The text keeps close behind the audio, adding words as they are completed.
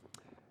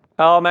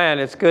Oh man,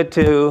 it's good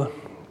to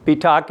be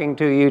talking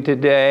to you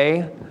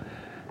today.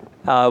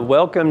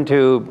 Welcome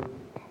to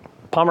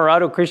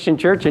Pomerado Christian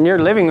Church in your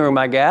living room,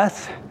 I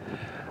guess.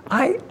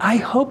 I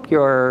hope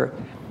you're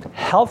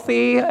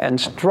healthy and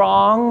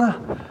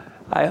strong.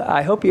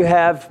 I hope you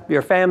have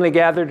your family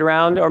gathered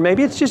around, or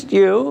maybe it's just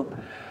you.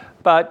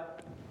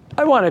 But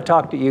I want to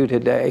talk to you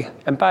today.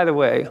 And by the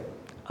way,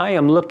 I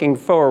am looking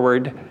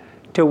forward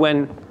to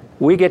when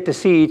we get to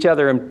see each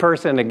other in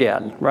person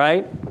again,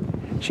 right?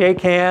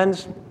 Shake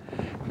hands,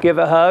 give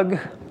a hug.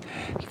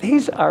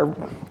 These are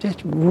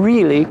just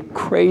really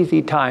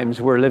crazy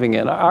times we're living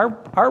in.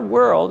 Our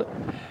world,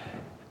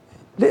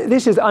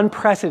 this is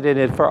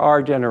unprecedented for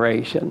our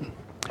generation.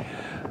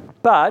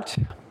 But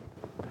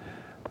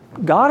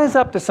God is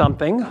up to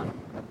something,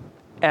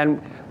 and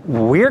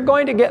we're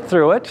going to get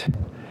through it,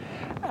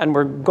 and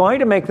we're going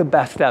to make the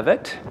best of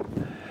it,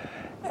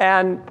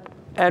 and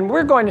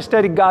we're going to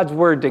study God's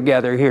Word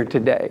together here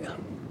today.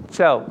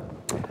 So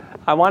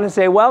I want to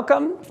say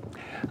welcome.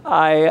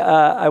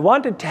 I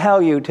want to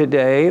tell you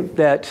today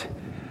that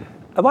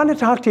I want to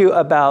talk to you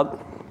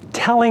about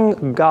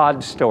telling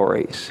God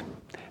stories.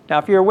 Now,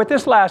 if you were with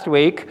us last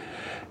week,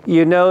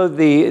 you know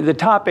the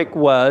topic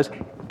was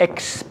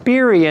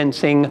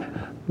experiencing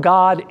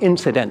God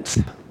incidents.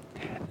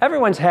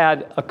 Everyone's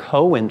had a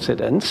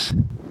coincidence,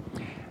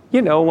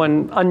 you know,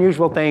 when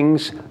unusual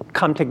things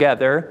come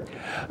together.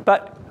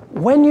 But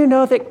when you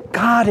know that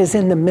God is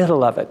in the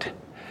middle of it,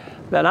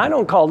 then I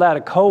don't call that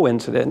a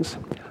coincidence.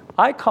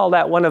 I call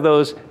that one of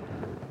those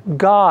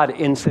God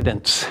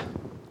incidents.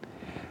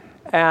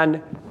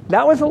 And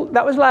that was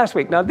last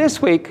week. Now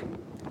this week,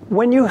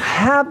 when you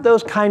have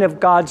those kind of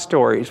God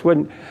stories,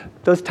 when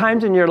those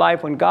times in your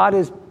life when God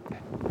is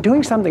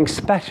doing something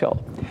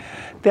special,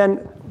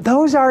 then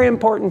those are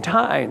important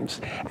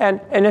times.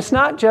 And it's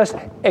not just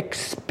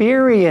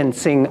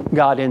experiencing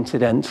God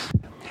incidents,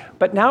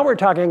 but now we're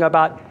talking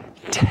about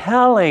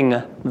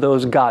telling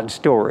those God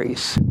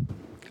stories.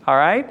 All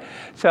right?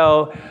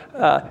 So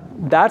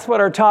that's what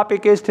our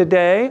topic is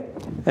today.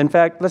 In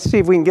fact, let's see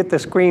if we can get the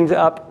screens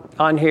up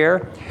on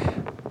here.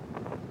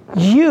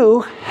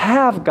 You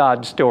have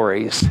God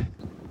stories.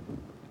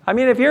 I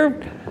mean, if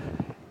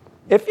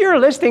you're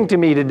listening to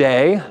me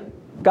today,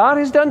 God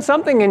has done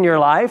something in your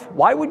life.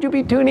 Why would you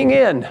be tuning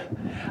in?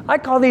 I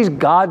call these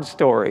God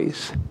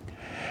stories.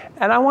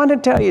 And I want to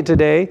tell you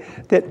today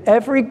that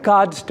every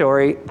God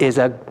story is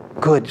a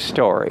good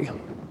story.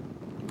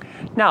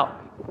 Now,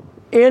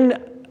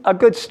 in a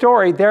good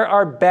story, there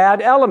are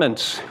bad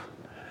elements.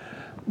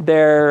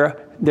 There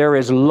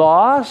is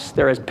loss,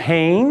 there is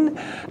pain,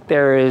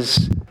 there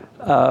is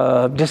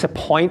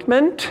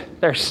disappointment,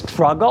 there's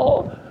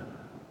struggle.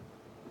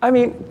 I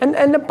mean,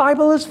 and the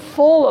Bible is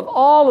full of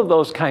all of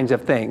those kinds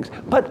of things.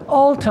 But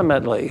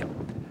ultimately,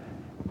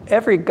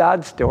 every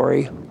God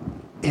story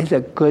is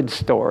a good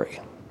story.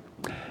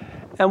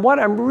 And what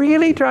I'm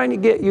really trying to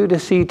get you to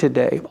see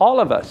today, all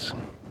of us,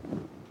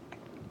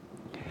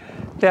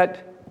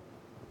 that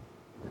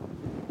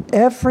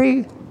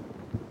every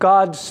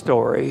God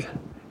story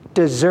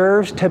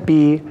deserves to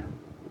be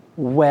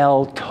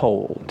well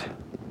told.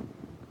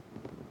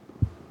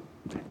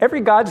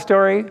 Every God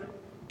story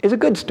is a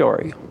good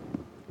story.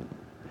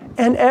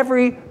 And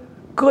every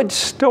good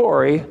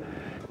story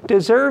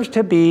deserves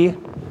to be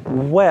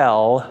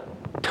well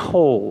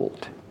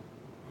told.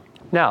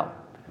 Now,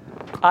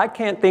 I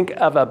can't think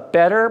of a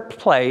better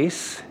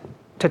place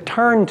to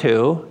turn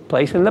to,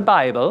 place in the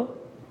Bible,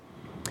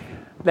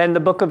 than the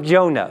book of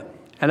Jonah.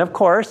 And of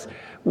course,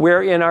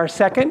 we're in our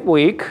second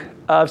week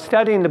of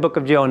studying the book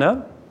of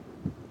Jonah.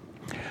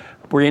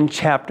 We're in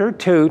chapter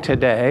 2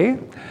 today.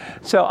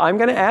 So I'm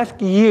going to ask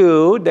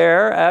you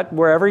there at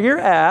wherever you're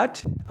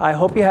at, I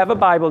hope you have a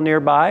Bible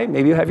nearby.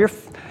 Maybe you have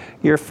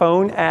your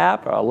phone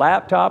app or a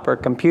laptop or a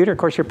computer. Of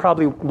course, you're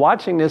probably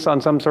watching this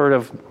on some sort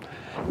of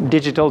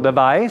digital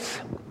device.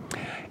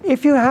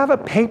 If you have a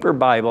paper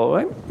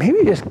Bible,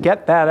 maybe just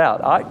get that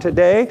out.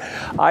 Today,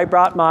 I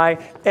brought my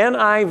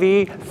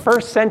NIV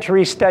First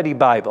Century Study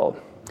Bible.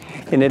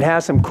 And it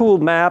has some cool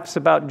maps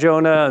about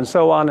Jonah and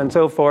so on and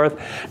so forth.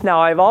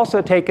 Now, I've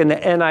also taken the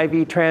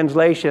NIV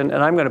translation,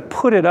 and I'm going to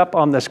put it up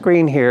on the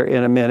screen here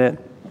in a minute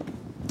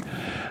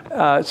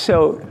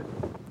so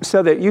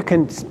that you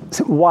can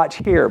watch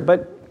here.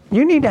 But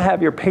you need to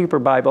have your paper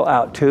Bible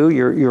out too,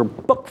 your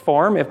book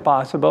form if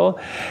possible,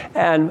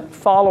 and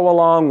follow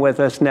along with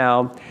us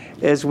now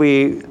as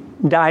we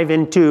dive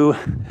into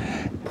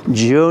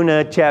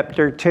Jonah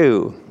chapter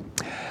 2.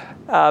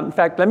 In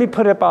fact, let me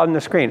put it up on the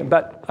screen.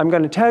 But I'm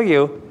going to tell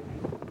you,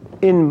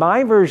 in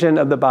my version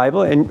of the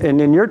Bible, and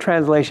in your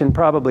translation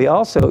probably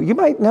also, you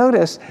might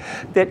notice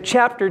that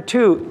chapter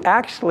 2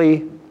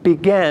 actually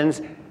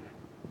begins,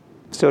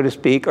 so to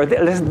speak, or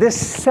this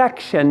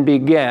section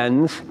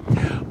begins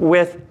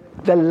with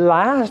the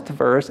last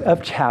verse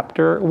of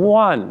chapter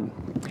 1.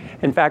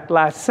 In fact,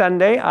 last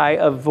Sunday, I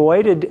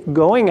avoided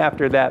going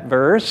after that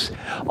verse,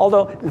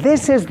 although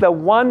this is the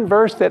one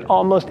verse that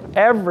almost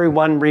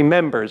everyone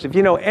remembers. If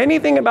you know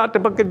anything about the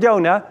book of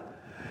Jonah,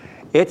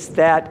 it's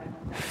that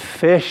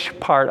fish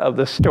part of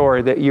the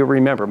story that you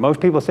remember. Most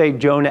people say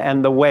Jonah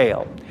and the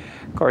whale.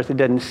 Of course, it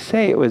doesn't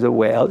say it was a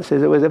whale. It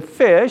says it was a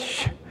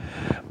fish.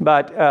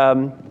 But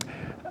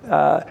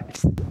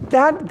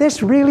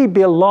this really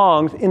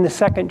belongs in the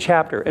second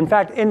chapter. In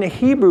fact, in the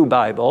Hebrew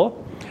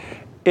Bible,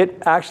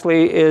 it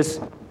actually is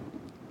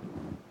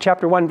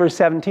chapter 1, verse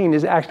 17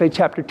 is actually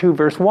chapter 2,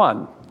 verse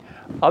 1.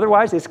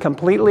 Otherwise, it's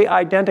completely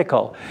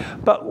identical.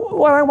 But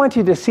what I want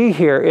you to see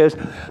here is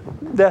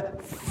the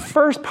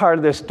first part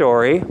of this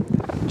story,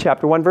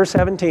 chapter 1, verse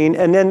 17,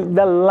 and then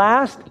the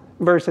last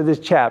verse of this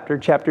chapter,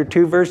 chapter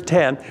 2, verse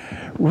 10,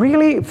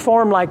 really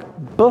form like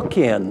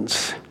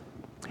bookends.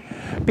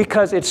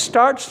 Because it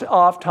starts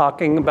off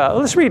talking about,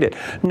 let's read it.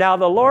 Now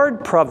the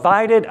Lord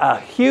provided a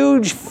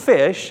huge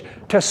fish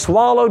to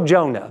swallow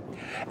Jonah.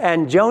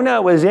 And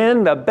Jonah was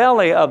in the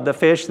belly of the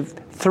fish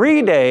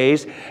 3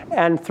 days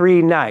and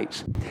 3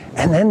 nights.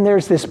 And then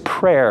there's this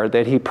prayer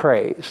that he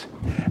prays.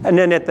 And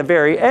then at the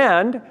very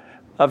end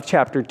of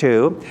chapter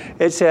 2,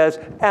 it says,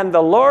 and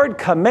the Lord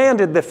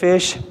commanded the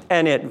fish,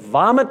 and it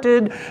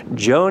vomited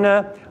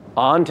Jonah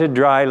onto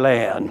dry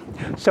land.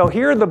 So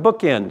here are the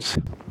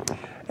bookends.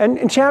 And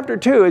in chapter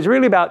 2 is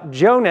really about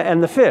Jonah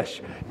and the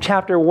fish.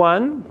 Chapter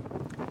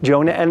 1,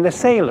 Jonah and the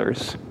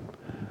sailors.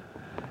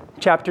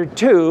 Chapter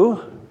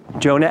 2,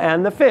 Jonah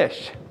and the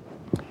fish.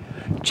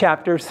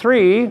 Chapter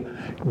 3,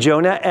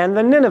 Jonah and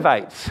the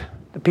Ninevites,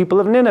 the people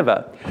of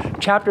Nineveh.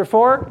 Chapter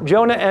 4,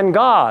 Jonah and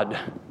God.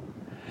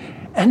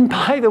 And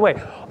by the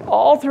way,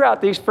 all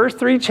throughout these first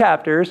 3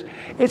 chapters,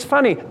 it's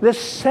funny, the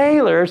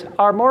sailors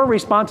are more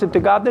responsive to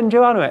God than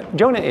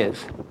Jonah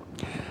is.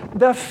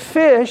 The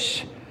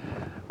fish,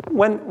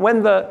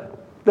 when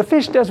the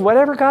fish does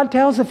whatever God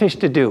tells the fish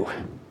to do.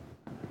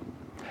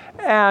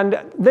 And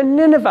the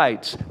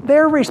Ninevites,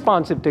 they're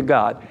responsive to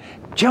God.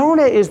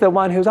 Jonah is the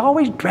one who's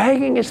always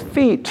dragging his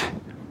feet.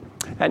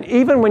 And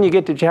even when you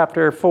get to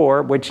chapter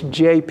 4, which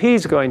JP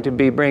is going to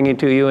be bringing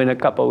to you in a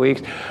couple of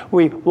weeks,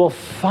 we will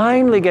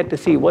finally get to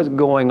see what's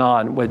going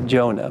on with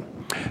Jonah.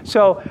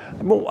 So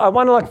I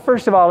want to look,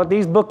 first of all, at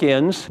these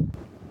bookends.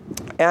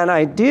 And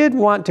I did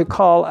want to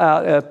call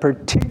out a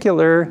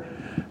particular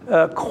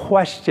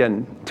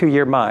question to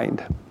your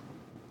mind.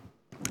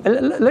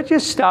 Let's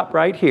just stop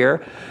right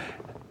here.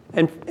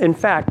 And in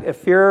fact,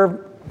 if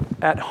you're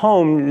at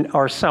home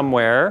or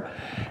somewhere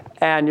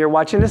and you're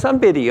watching this on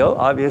video,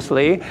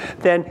 obviously,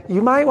 then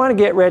you might want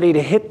to get ready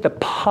to hit the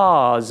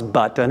pause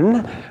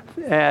button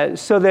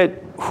so that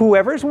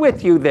whoever's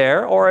with you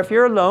there, or if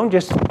you're alone,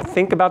 just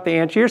think about the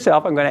answer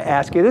yourself. I'm going to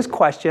ask you this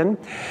question,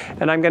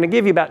 and I'm going to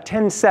give you about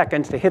 10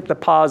 seconds to hit the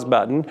pause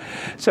button.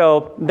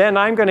 So then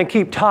I'm going to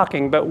keep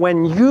talking, but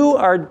when you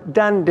are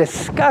done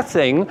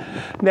discussing,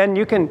 then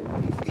you can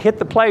hit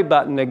the play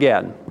button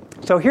again.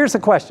 So here's the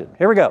question.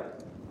 Here we go.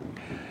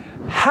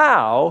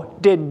 How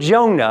did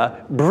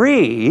Jonah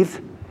breathe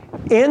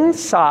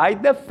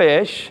inside the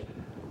fish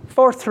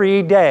for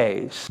 3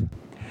 days?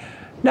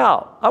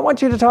 Now, I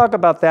want you to talk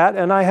about that,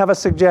 and I have a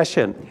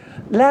suggestion.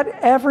 Let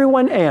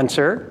everyone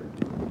answer,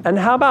 and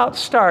how about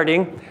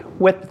starting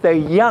with the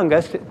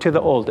youngest to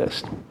the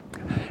oldest?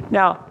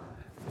 Now,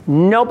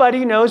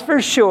 nobody knows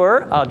for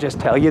sure. I'll just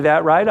tell you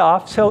that right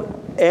off. So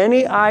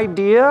any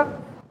idea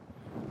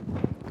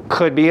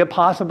could be a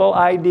possible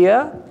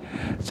idea.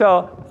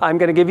 So I'm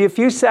going to give you a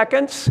few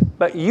seconds,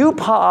 but you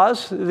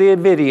pause the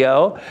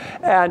video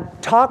and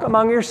talk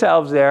among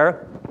yourselves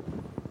there.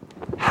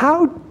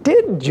 How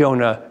did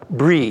Jonah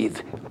breathe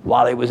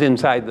while he was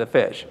inside the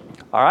fish?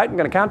 All right, I'm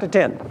going to count to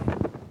 10.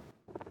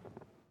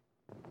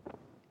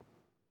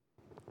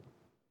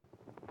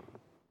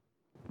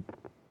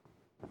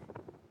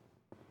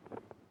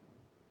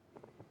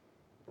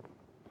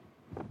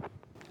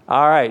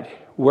 All right,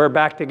 we're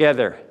back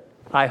together.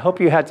 I hope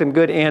you had some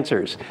good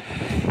answers.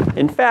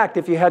 In fact,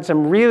 if you had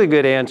some really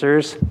good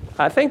answers,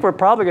 I think we're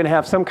probably going to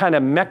have some kind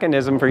of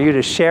mechanism for you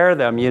to share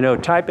them. You know,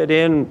 type it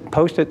in,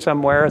 post it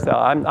somewhere. So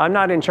I'm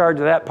not in charge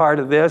of that part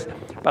of this,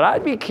 but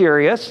I'd be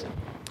curious.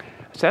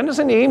 Send us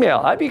an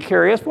email. I'd be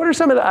curious. What are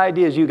some of the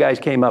ideas you guys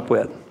came up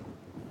with?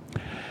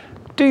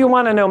 Do you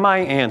want to know my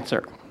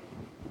answer?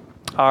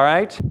 All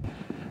right.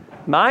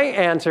 My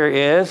answer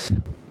is,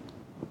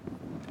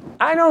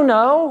 I don't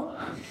know.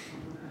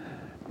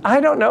 I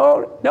don't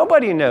know.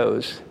 Nobody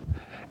knows.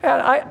 And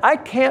I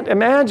can't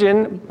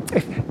imagine,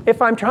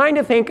 if I'm trying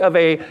to think of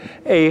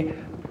a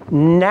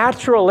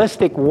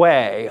naturalistic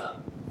way,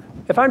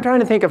 if I'm trying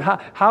to think of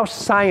how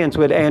science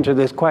would answer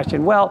this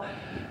question, well,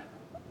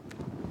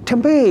 to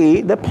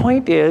me, the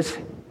point is,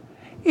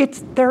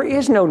 there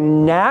is no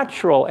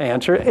natural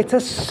answer. It's a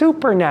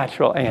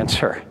supernatural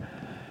answer.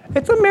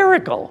 It's a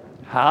miracle.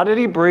 How did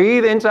he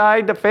breathe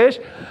inside the fish?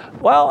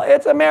 Well,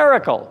 it's a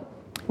miracle.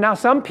 Now,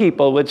 some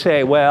people would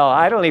say, well,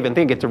 I don't even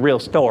think it's a real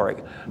story.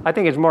 I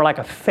think it's more like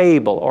a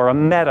fable or a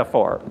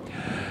metaphor.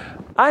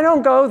 I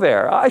don't go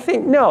there. I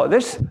think, no,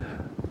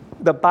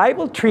 the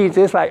Bible treats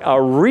this like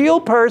a real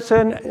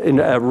person in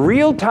a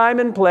real time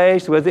and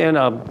place within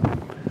a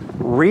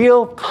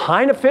real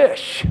kind of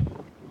fish.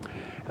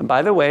 And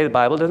by the way, the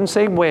Bible doesn't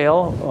say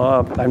whale.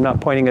 I'm not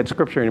pointing at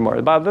Scripture anymore.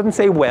 The Bible doesn't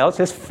say whale. It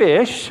says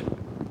fish.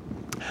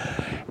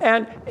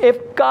 And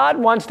if God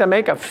wants to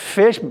make a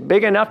fish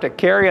big enough to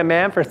carry a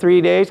man for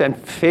 3 days and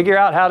figure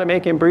out how to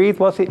make him breathe,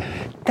 well, see,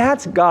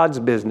 that's God's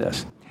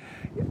business.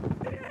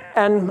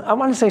 And I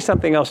want to say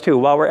something else, too,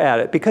 while we're at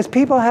it, because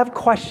people have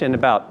questioned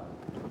about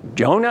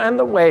Jonah and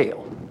the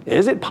whale.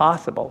 Is it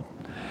possible?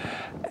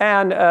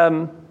 And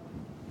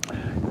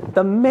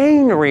the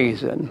main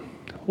reason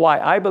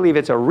why I believe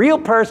it's a real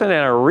person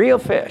and a real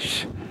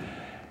fish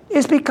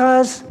is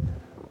because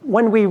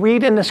when we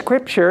read in the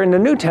Scripture, in the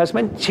New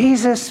Testament,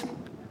 Jesus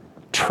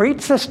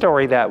treats the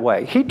story that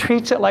way. He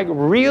treats it like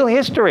real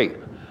history.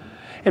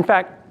 In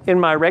fact, in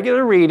my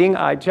regular reading,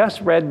 I just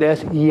read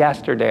this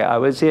yesterday. I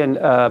was in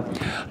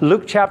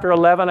Luke chapter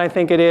 11, I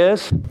think it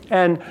is,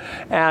 and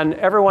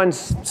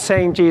everyone's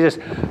saying, Jesus,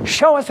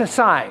 show us a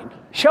sign.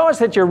 Show us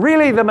that you're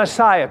really the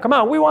Messiah. Come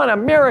on, we want a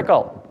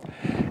miracle.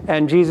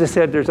 And Jesus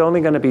said, there's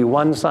only going to be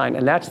one sign,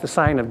 and that's the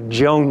sign of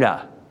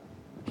Jonah.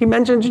 He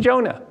mentions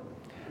Jonah.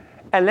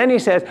 And then he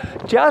says,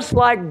 just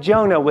like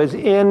Jonah was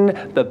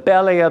in the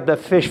belly of the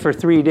fish for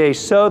 3 days,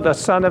 so the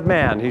Son of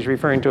Man, he's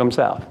referring to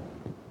himself.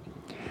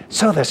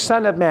 So the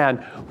Son of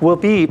Man will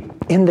be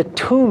in the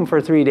tomb for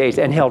 3 days,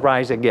 and he'll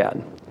rise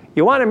again.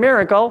 You want a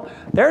miracle?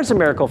 There's a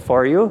miracle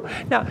for you.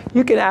 Now,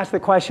 you can ask the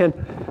question,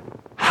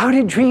 how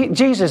did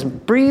Jesus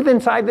breathe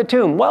inside the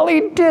tomb? Well,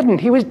 he didn't.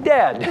 He was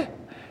dead.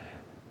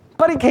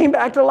 But he came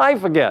back to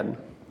life again.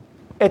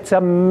 It's a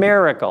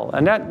miracle.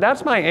 And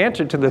that's my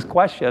answer to this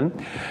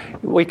question.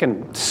 We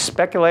can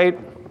speculate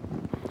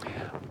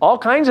all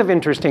kinds of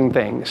interesting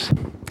things.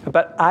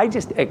 But I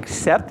just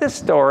accept the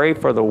story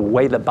for the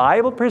way the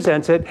Bible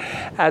presents it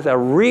as a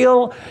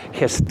real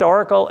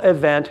historical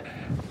event.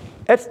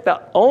 It's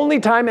the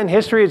only time in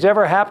history it's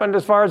ever happened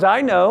as far as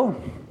I know.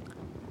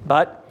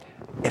 But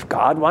if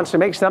God wants to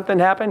make something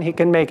happen, he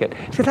can make it.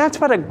 See, that's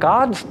what a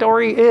God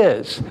story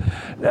is.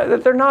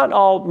 They're not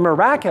all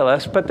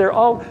miraculous, but they're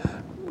all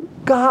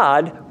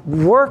God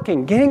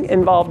working, getting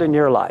involved in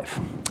your life.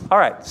 All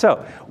right,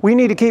 so we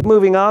need to keep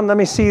moving on. Let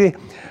me see.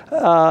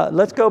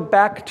 Let's go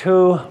back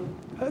to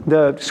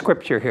the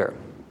Scripture here.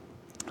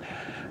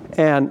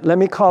 And let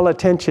me call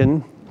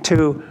attention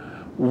to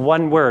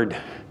one word.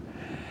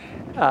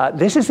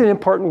 This is an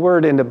important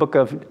word in the book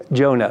of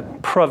Jonah,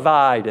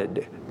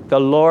 provided. The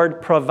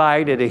Lord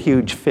provided a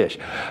huge fish.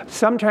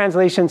 Some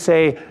translations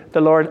say the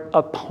Lord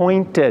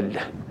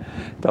appointed.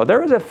 So there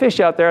was a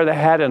fish out there that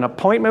had an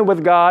appointment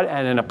with God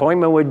and an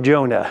appointment with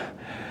Jonah.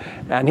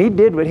 And he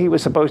did what he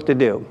was supposed to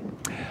do.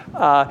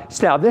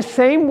 Now, this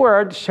same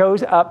word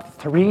shows up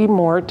 3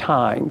 more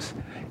times.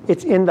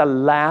 It's in the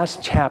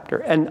last chapter.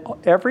 And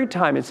every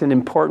time it's an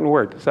important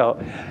word.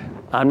 So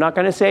I'm not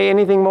going to say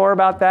anything more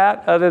about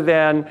that other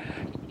than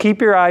keep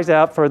your eyes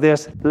out for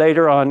this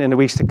later on in the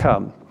weeks to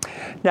come.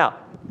 Now,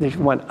 there's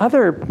one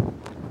other,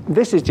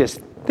 this is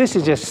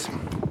just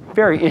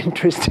very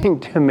interesting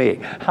to me.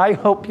 I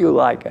hope you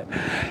like it.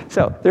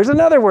 So there's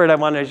another word I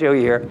want to show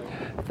you here,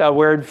 the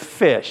word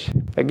fish.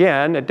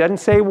 Again, it doesn't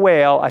say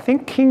whale. I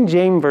think King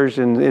James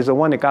Version is the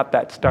one that got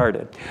that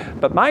started.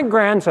 But my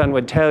grandson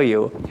would tell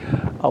you,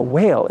 a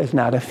whale is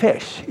not a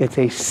fish. It's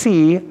a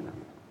sea,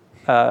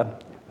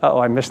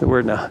 I missed the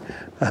word now,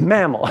 a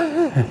mammal.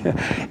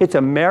 It's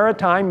a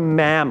maritime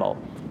mammal.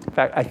 In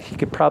fact, he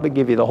could probably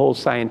give you the whole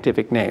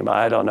scientific name.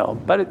 I don't know,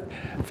 but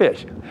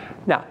fish.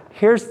 Now,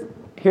 here's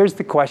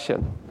the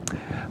question.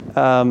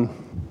 I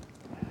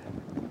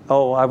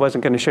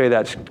wasn't going to show you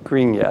that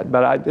screen yet,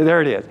 but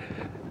there it is.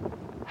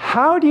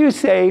 How do you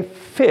say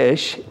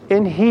fish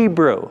in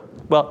Hebrew?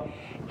 Well,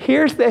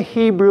 here's the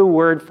Hebrew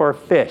word for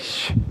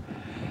fish.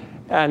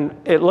 And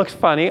it looks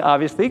funny,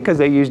 obviously, because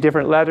they use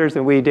different letters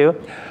than we do.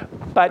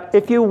 But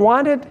if you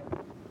wanted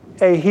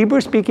a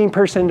Hebrew-speaking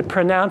person to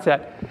pronounce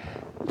that,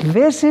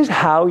 this is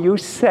how you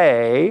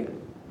say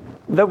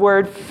the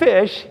word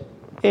fish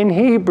in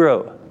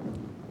Hebrew.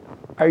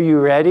 Are you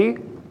ready?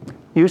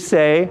 You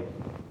say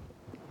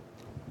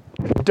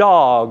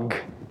dog.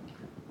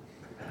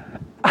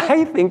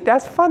 I think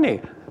that's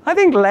funny. I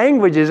think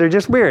languages are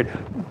just weird.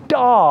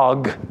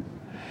 Dog.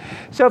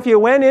 So if you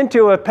went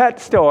into a pet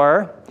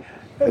store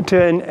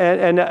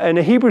and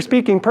a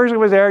Hebrew-speaking person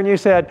was there and you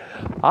said,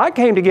 I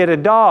came to get a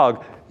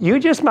dog, you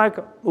just might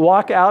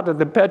walk out of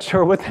the pet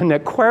store with an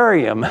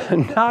aquarium,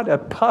 not a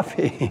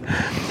puppy.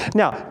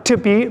 Now, to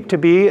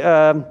be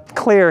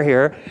clear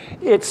here,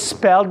 it's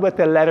spelled with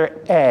the letter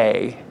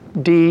A,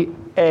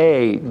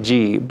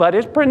 D-A-G, but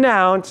it's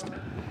pronounced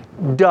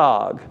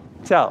dog.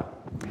 So,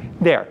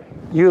 there,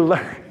 you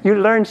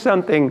learned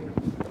something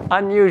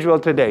unusual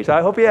today. So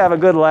I hope you have a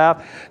good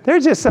laugh.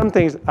 There's just some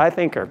things I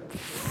think are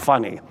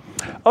funny.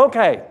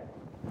 Okay.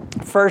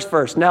 First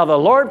verse. Now the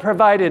Lord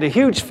provided a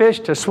huge fish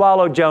to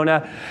swallow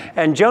Jonah,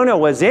 and Jonah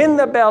was in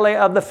the belly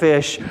of the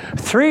fish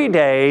 3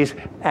 days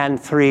and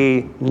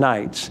 3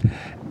 nights.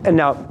 And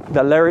now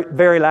the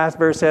very last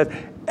verse says,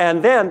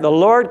 And then the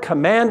Lord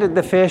commanded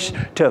the fish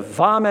to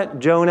vomit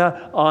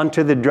Jonah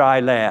onto the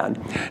dry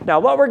land. Now,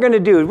 what we're going to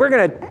do is we're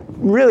going to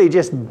really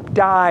just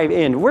dive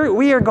in.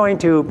 We're going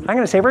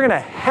to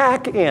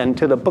hack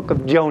into the book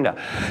of Jonah,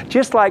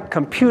 just like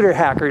computer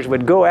hackers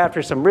would go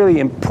after some really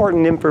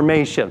important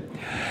information.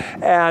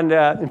 And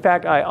in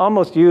fact, I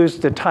almost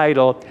used the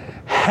title,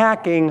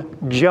 Hacking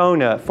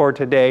Jonah, for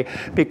today,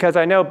 because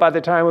I know by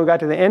the time we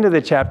got to the end of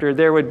the chapter,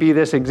 there would be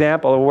this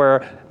example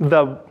where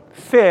the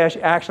fish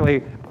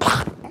actually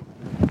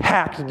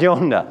hacks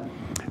Jonah.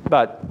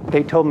 But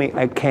they told me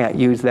I can't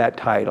use that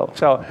title.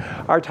 So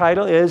our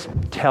title is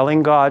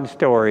Telling God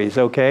Stories,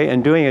 okay?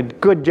 And doing a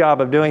good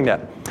job of doing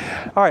that.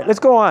 All right, let's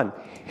go on.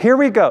 Here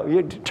we go.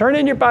 You turn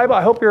in your Bible.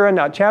 I hope you're in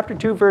now. Chapter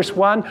 2, verse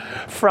 1.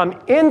 From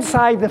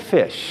inside the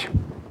fish,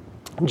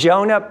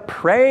 Jonah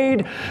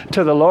prayed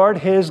to the Lord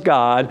his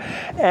God,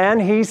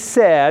 and he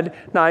said,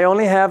 now I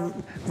only have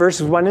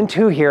verses 1 and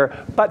 2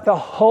 here, but the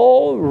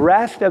whole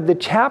rest of the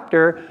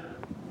chapter,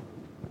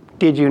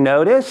 did you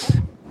notice?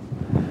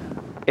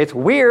 It's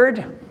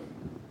weird.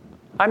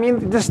 I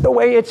mean, this is the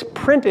way it's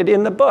printed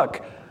in the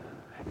book.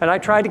 And I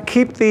try to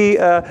keep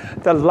the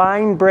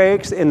line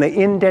breaks and the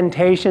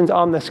indentations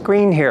on the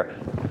screen here.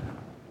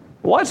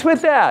 What's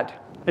with that?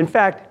 In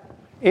fact,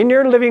 in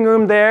your living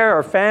room there,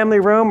 or family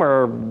room,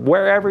 or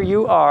wherever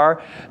you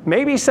are,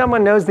 maybe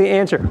someone knows the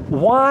answer.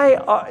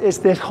 Why is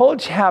this whole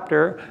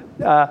chapter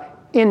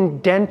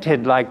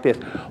indented like this?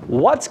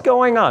 What's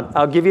going on?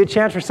 I'll give you a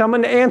chance for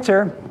someone to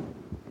answer.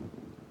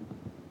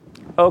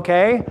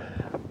 Okay.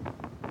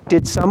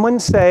 Did someone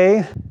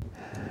say,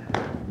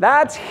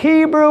 that's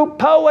Hebrew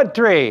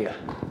poetry?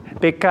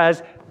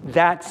 Because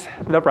that's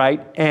the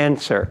right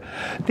answer.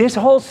 This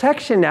whole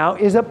section now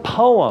is a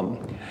poem.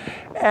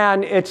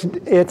 And it's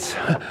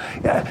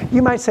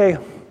you might say,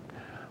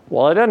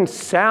 well, it doesn't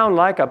sound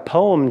like a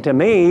poem to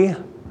me.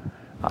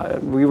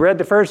 We read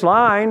the first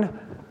line.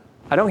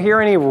 I don't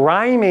hear any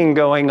rhyming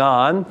going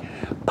on.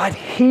 But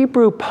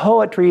Hebrew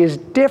poetry is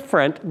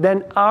different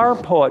than our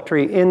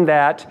poetry in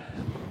that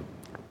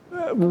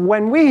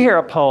when we hear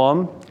a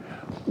poem,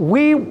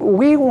 we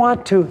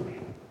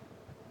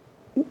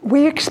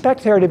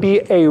expect there to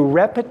be a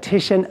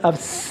repetition of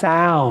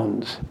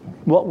sounds.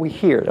 What we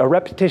hear, a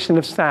repetition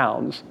of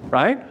sounds,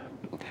 right?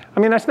 I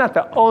mean, that's not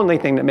the only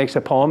thing that makes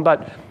a poem,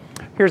 but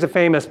here's a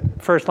famous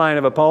first line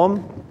of a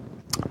poem.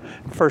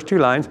 First two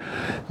lines.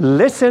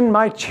 Listen,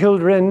 my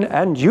children,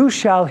 and you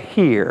shall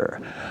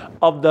hear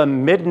of the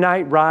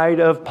midnight ride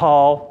of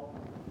Paul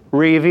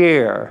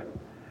Revere.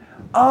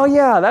 Oh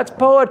yeah, that's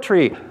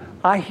poetry.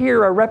 I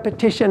hear a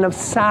repetition of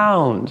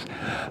sounds.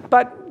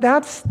 But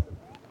that's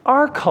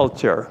our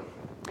culture.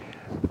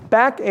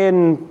 Back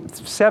in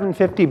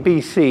 750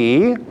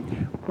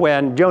 BC,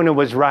 when Jonah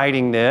was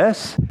writing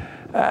this,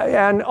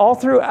 and all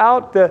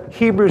throughout the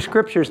Hebrew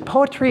scriptures,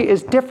 poetry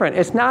is different.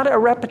 It's not a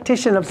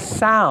repetition of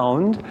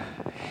sound.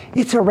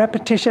 It's a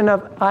repetition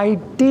of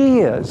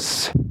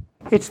ideas.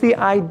 It's the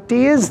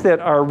ideas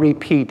that are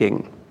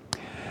repeating.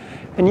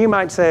 And you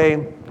might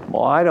say,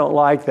 well, I don't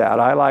like that.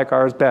 I like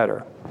ours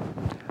better.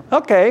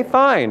 Okay,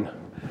 fine.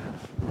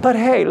 But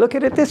hey, look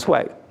at it this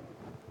way.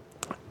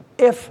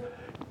 If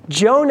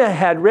Jonah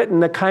had written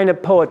the kind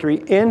of poetry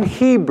in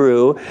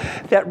Hebrew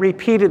that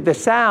repeated the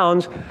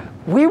sounds,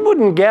 we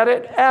wouldn't get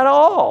it at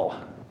all.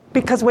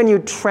 Because when you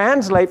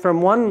translate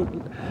from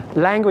one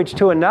language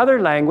to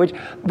another language,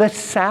 the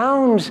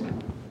sounds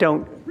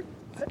don't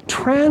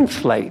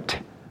translate.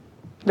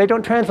 They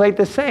don't translate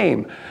the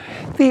same.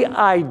 The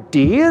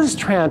ideas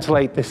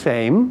translate the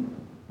same.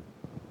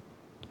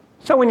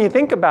 So when you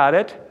think about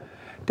it,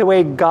 the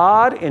way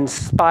God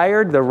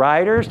inspired the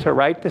writers to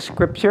write the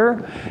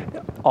scripture,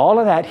 all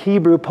of that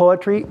Hebrew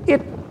poetry,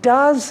 it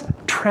does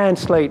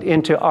translate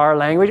into our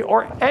language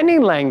or any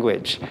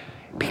language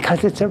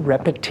because it's a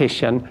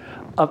repetition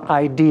of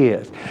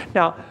ideas.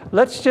 Now,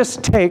 let's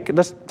take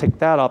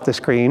that off the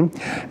screen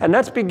and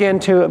let's begin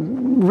to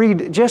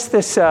read just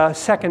this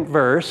second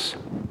verse.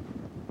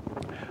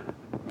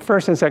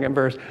 First and second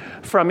verse.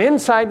 From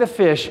inside the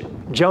fish,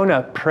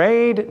 Jonah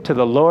prayed to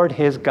the Lord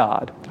his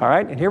God. All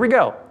right, and here we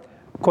go.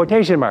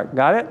 Quotation mark,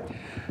 got it?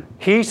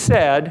 He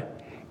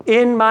said,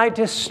 in my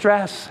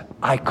distress,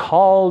 I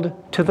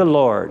called to the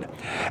Lord,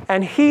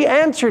 and he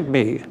answered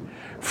me.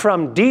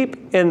 From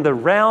deep in the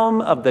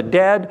realm of the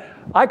dead,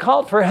 I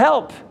called for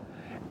help,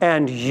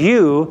 and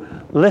you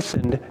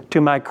listened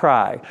to my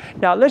cry.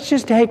 Now, let's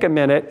just take a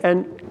minute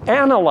and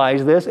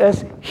analyze this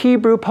as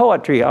Hebrew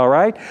poetry, all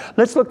right?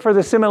 Let's look for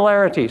the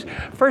similarities.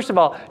 First of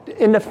all,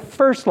 in the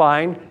first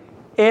line,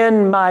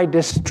 in my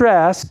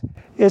distress,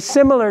 is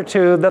similar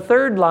to the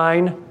third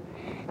line,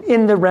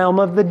 in the realm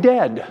of the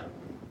dead.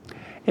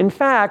 In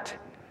fact,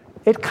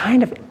 it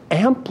kind of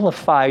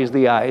amplifies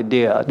the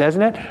idea,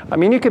 doesn't it? I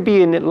mean, you could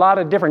be in a lot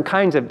of different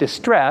kinds of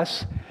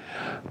distress,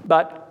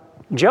 but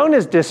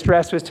Jonah's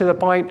distress was to the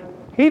point,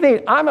 he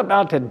thinks, I'm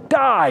about to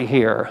die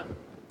here.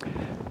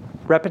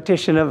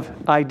 Repetition of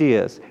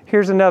ideas.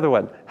 Here's another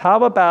one.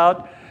 How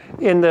about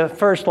in the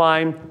first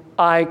line,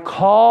 I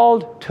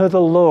called to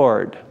the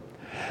Lord.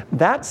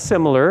 That's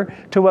similar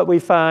to what we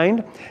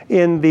find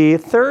in the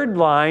third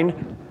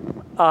line,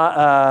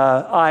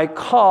 I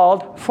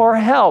called for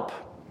help.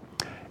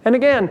 And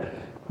again,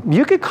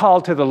 you could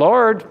call to the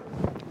Lord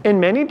in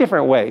many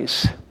different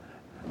ways.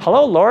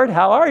 Hello, Lord,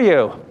 how are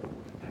you?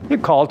 You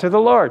call to the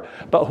Lord.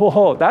 But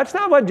whoa, that's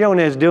not what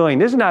Jonah is doing.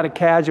 This is not a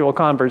casual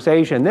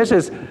conversation. This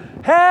is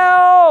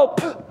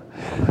help!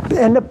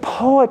 And the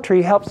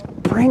poetry helps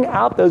bring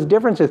out those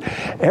differences.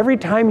 Every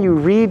time you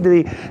read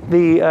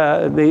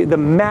the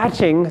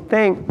matching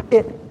thing,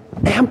 it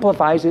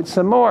amplifies it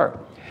some more.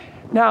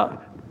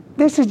 Now,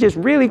 this is just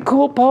really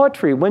cool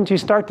poetry once you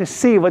start to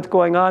see what's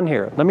going on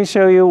here. Let me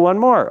show you one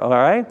more, all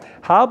right?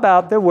 How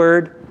about the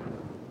word,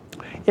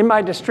 in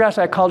my distress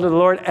I called to the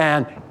Lord,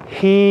 and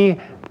He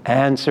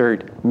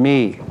answered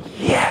me.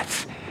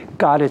 Yes,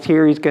 God is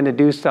here. He's going to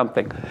do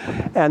something.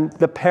 And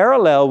the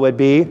parallel would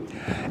be,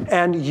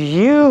 and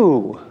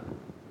you.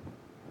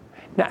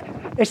 Now,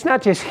 it's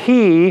not just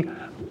He,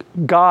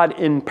 God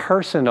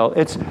impersonal.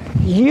 It's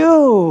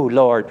you,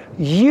 Lord.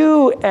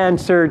 You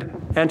answered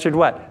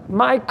what?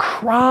 My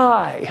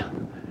cry.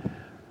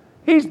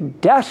 He's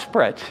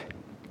desperate.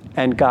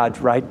 And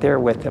God's right there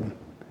with him,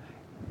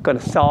 going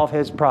to solve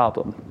his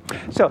problem.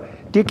 So,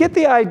 do you get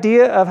the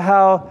idea of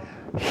how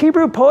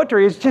Hebrew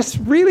poetry is just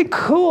really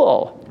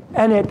cool?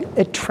 And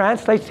it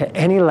translates to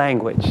any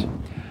language.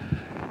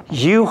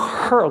 You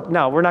hurled.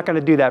 Now, we're not going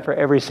to do that for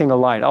every single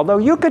line. Although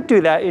you could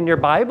do that in your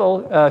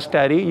Bible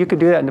study. You could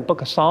do that in the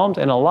book of Psalms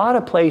and a lot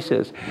of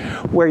places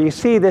where you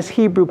see this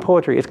Hebrew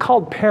poetry. It's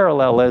called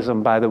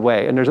parallelism, by the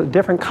way. And there's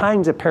different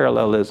kinds of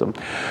parallelism.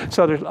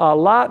 So there's a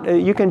lot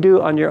you can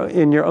do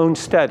in your own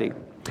study.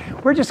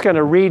 We're just going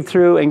to read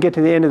through and get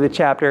to the end of the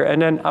chapter.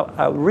 And then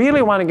I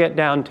really want to get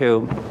down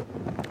to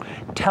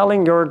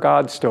telling your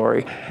God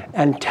story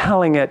and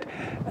telling it,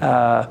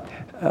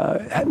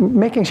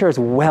 making sure it's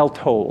well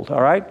told,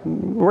 all right?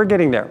 We're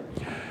getting there.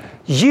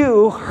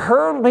 You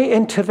hurled me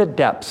into the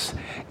depths,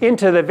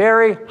 into the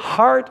very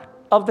heart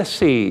of the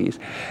seas,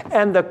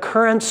 and the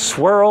currents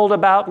swirled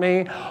about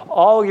me.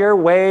 All your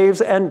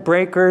waves and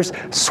breakers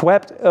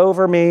swept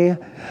over me.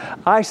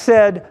 I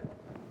said,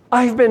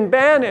 I've been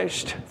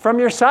banished from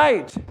your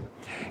sight,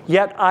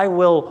 yet I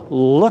will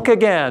look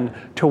again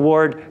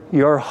toward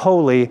your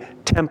holy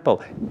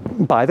temple.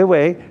 By the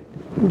way,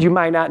 you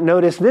might not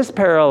notice this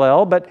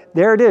parallel, but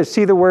there it is.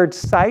 See the word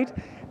sight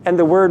and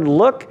the word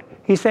look?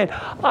 He's saying,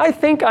 I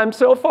think I'm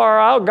so far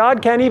out,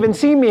 God can't even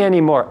see me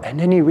anymore. And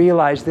then he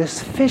realized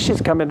this fish is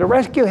coming to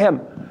rescue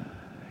him.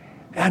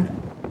 And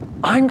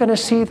I'm going to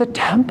see the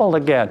temple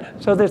again.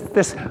 So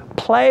this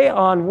play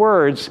on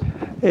words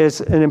is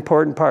an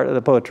important part of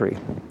the poetry.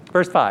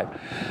 Verse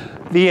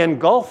 5. The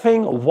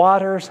engulfing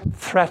waters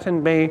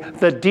threatened me.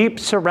 The deep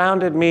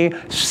surrounded me.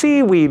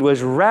 Seaweed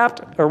was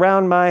wrapped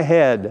around my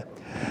head.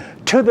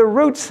 To the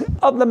roots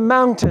of the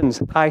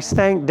mountains I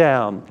sank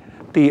down.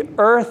 The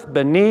earth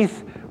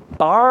beneath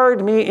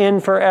barred me in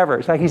forever.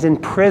 It's like he's in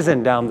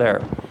prison down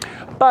there.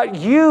 But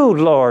you,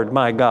 Lord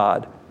my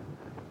God,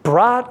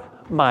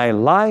 brought my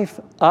life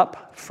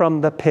up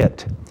from the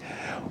pit.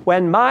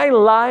 When my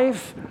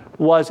life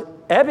was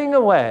ebbing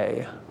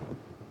away,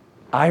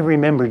 I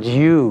remembered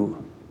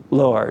you,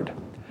 Lord.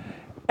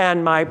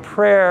 And my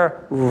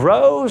prayer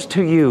rose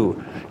to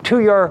you, to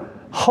your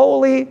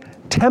holy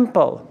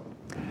temple.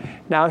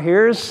 Now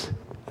here's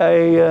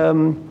a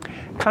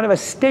kind of a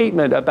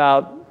statement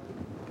about,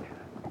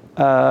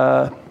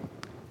 I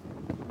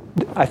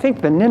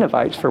think the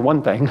Ninevites for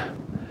one thing.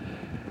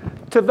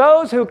 To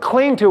those who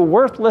cling to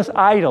worthless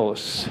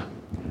idols,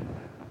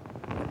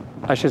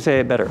 I should say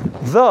it better.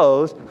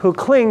 Those who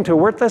cling to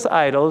worthless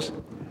idols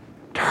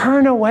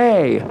turn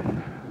away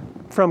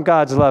from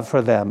God's love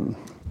for them.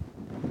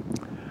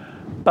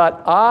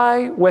 But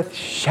I, with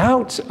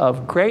shouts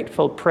of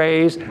grateful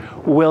praise,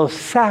 will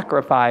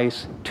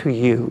sacrifice to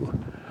you.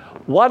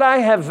 What I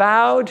have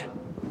vowed,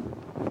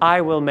 I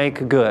will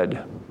make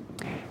good.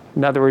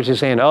 In other words, you're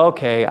saying,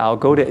 okay,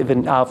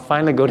 I'll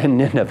finally go to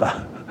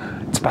Nineveh.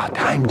 It's about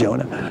time,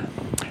 Jonah.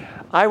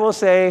 I will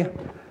say,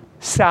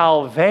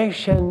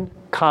 salvation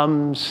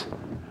comes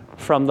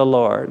from the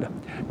Lord.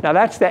 Now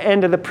that's the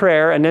end of the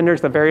prayer, and then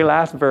there's the very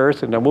last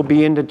verse, and then we'll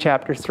be into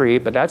chapter 3,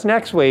 but that's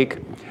next week.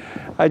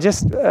 I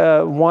just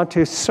want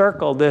to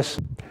circle this.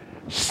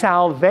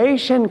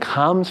 Salvation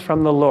comes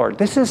from the Lord.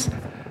 This is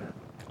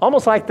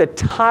almost like the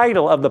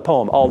title of the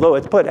poem, although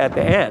it's put at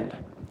the end.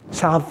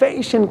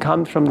 Salvation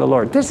comes from the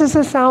Lord. This is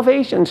a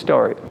salvation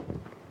story.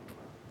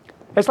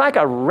 It's like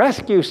a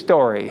rescue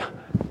story.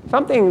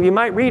 Something you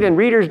might read in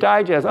Reader's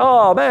Digest.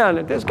 Oh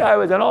man, this guy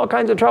was in all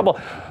kinds of trouble,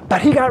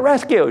 but he got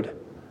rescued.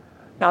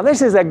 Now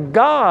this is a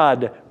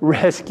God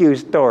rescue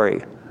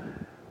story.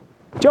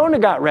 Jonah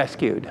got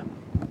rescued.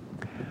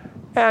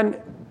 And,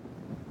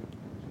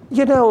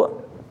 you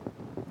know,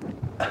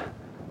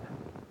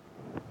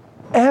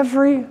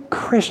 every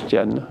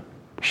Christian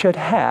should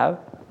have,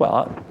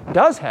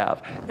 does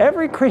have,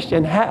 every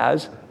Christian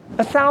has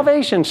a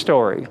salvation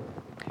story.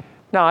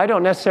 Now, I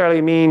don't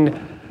necessarily mean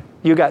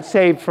you got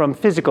saved from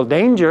physical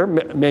danger.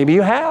 Maybe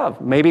you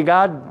have. Maybe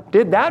God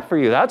did that for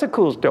you. That's a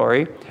cool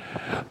story.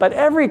 But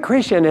every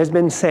Christian has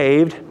been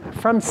saved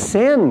from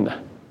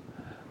sin.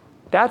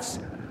 That's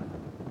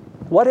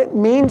what it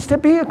means to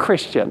be a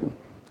Christian.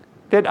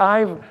 That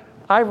I've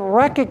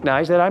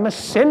recognized that I'm a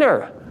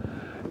sinner.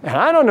 And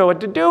I don't know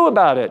what to do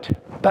about it.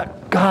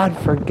 But God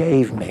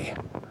forgave me.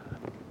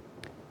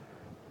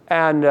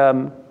 And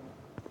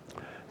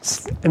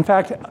in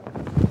fact,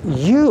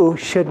 you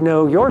should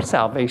know your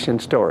salvation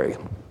story.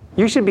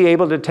 You should be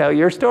able to tell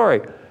your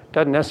story.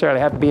 Doesn't necessarily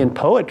have to be in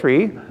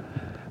poetry,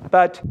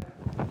 but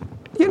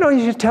you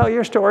should tell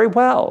your story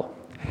well.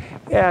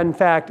 And in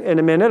fact, in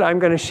a minute, I'm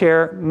going to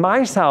share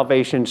my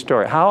salvation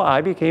story, how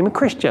I became a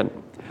Christian.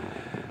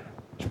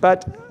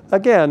 But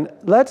again,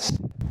 let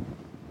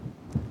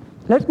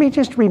me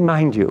just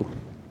remind you,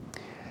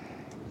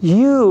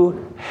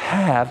 you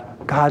have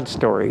God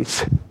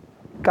stories.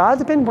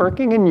 God's been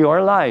working in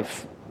your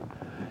life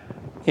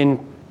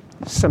in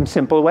some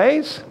simple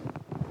ways,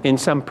 in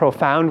some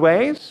profound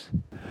ways.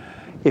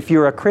 If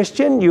you're a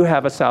Christian, you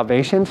have a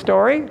salvation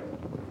story.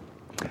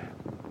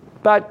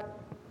 But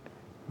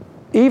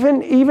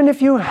even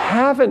if you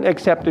haven't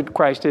accepted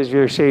Christ as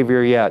your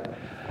Savior yet,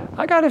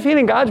 I got a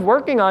feeling God's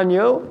working on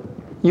you.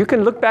 You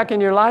can look back in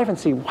your life and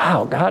see,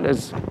 wow, God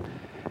has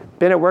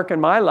been at work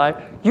in my life.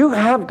 You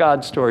have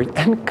God's stories,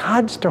 and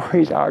God's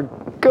stories are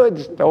good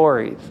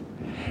stories.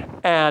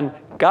 And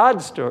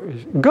God's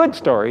stories, good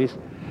stories,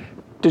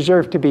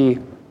 deserve to be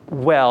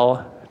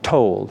well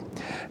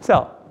told.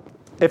 So,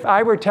 if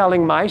I were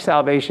telling my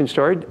salvation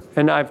story,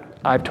 and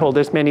I've told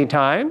this many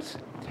times,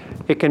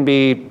 it can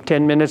be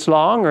 10 minutes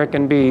long or it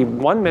can be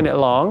 1 minute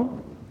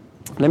long.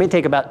 Let me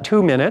take about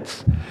 2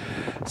 minutes.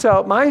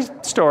 So my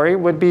story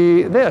would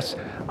be this.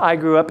 I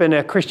grew up in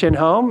a Christian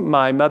home.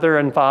 My mother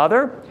and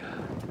father,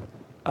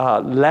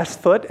 Les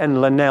Foot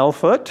and Linnell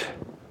Foot,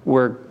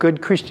 were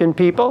good Christian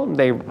people.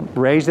 They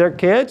raised their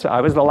kids.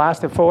 I was the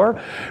last of 4.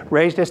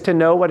 Raised us to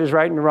know what is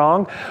right and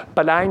wrong.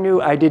 But I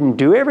knew I didn't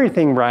do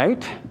everything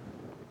right.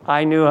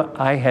 I knew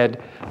I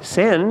had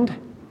sinned.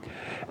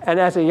 And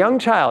as a young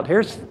child,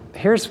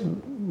 here's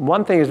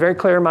one thing is very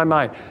clear in my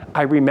mind.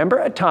 I remember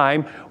a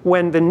time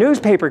when the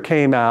newspaper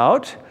came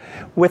out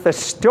with a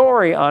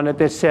story on it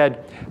that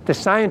said, the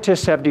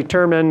scientists have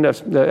determined,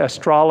 the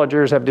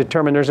astrologers have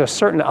determined there's a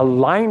certain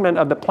alignment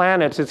of the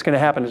planets that's going to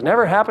happen. It's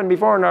never happened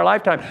before in our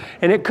lifetime.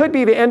 And it could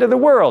be the end of the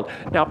world.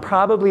 Now,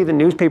 probably the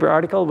newspaper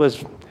article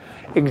was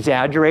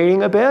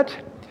exaggerating a bit.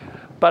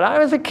 But I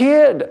was a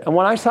kid. And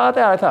when I saw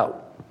that, I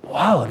thought,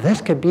 wow,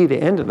 this could be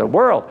the end of the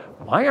world.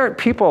 Why aren't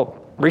people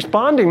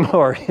responding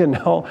more, In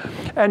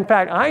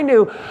fact, I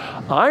knew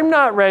I'm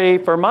not ready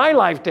for my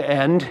life to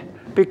end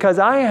because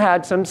I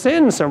had some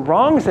sins, some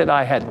wrongs that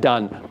I had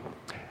done.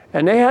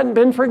 And they hadn't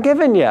been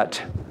forgiven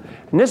yet.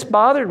 And this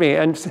bothered me.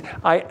 And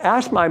I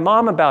asked my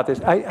mom about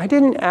this. I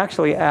didn't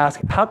actually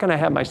ask, how can I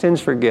have my sins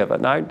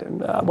forgiven?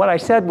 What I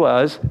said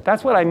was,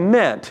 that's what I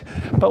meant.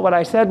 But what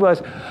I said was,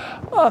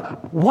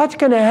 what's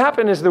going to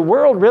happen? Is the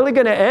world really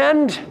going to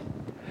end?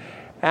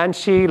 And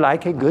she,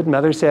 like a good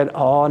mother, said,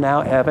 oh,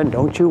 now, Evan,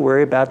 don't you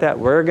worry about that.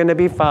 We're going to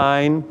be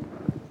fine.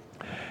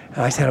 And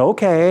I said,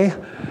 okay.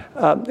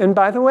 And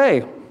by the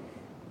way,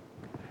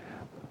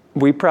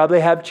 we probably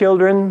have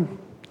children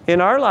in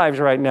our lives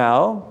right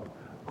now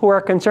who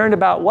are concerned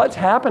about what's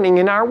happening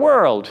in our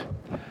world.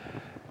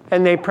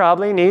 And they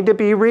probably need to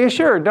be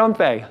reassured, don't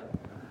they?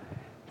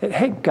 That,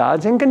 hey,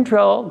 God's in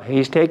control.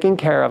 He's taking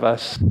care of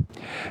us.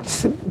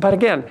 But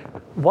again,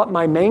 what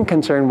my main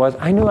concern was,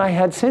 I knew I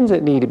had sins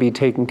that need to be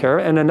taken care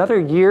of. And another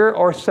year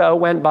or so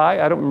went by.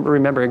 I don't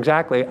remember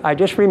exactly. I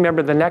just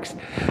remember the next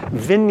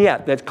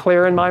vignette that's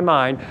clear in my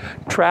mind.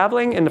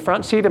 Traveling in the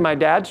front seat of my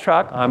dad's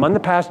truck. I'm on the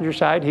passenger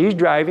side. He's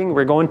driving.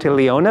 We're going to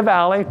Leona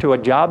Valley to a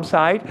job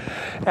site.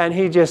 And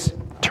he just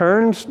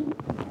turns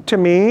to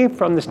me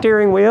from the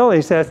steering wheel.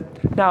 He says,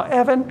 now,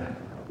 Evan,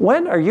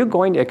 when are you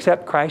going to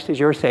accept Christ as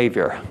your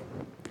Savior?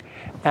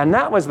 And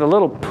that was the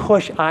little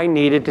push I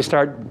needed to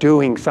start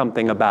doing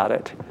something about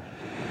it.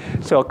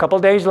 So a couple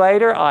days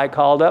later, I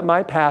called up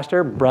my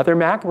pastor, Brother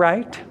Mac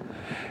Wright,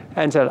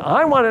 and said,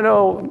 I want to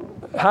know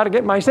how to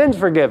get my sins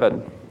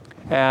forgiven.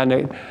 And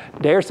a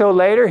day or so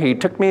later, he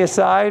took me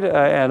aside,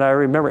 and I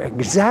remember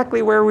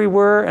exactly where we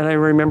were, and I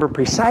remember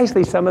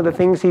precisely some of the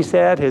things he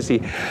said as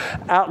he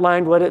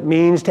outlined what it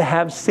means to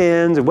have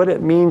sins, what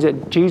it means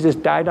that Jesus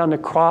died on the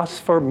cross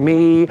for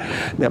me,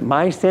 that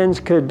my sins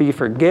could be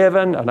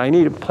forgiven, and I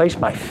need to place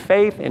my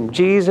faith in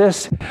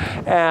Jesus,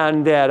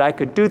 and that I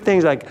could do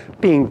things like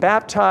being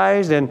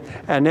baptized, and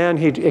then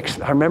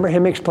I remember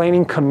him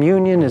explaining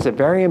communion is a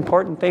very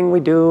important thing we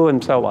do,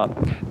 and so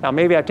on. Now,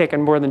 maybe I've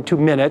taken more than 2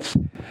 minutes,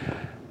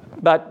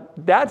 but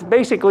that's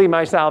basically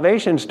my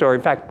salvation story.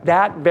 In fact,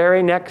 that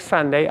very next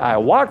Sunday, I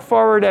walked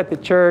forward at the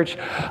church.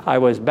 I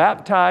was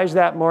baptized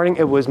that morning.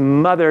 It was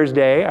Mother's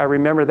Day. I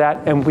remember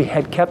that. And we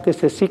had kept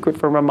this a secret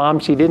from my mom.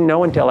 She didn't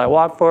know until I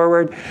walked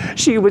forward.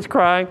 She was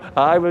crying.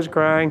 I was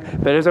crying.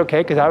 But it was okay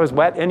because I was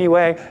wet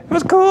anyway. It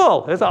was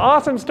cool. It was an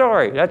awesome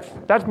story.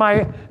 That's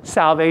my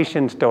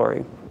salvation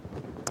story.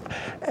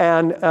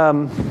 And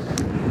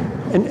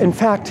in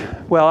fact,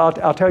 well,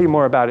 I'll tell you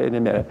more about it in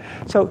a minute.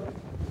 So,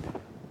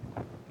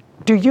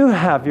 do you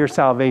have your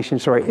salvation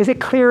story? Is it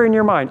clear in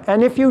your mind?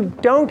 And if you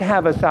don't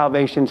have a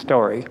salvation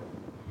story,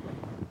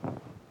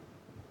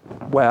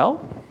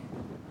 well,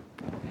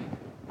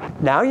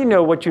 now you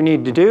know what you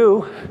need to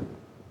do,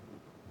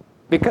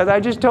 because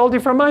I just told you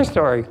from my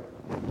story.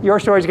 Your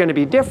story is going to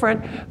be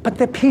different, but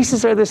the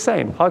pieces are the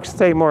same. I'll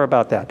say more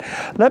about that.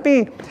 Let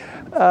me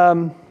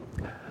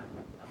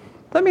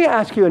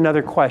ask you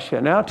another question,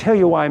 and I'll tell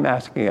you why I'm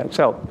asking it.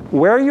 So,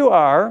 where you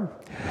are,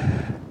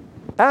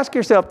 ask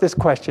yourself this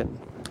question.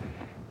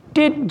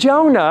 Did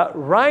Jonah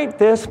write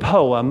this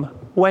poem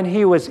when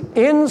he was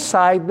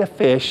inside the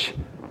fish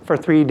for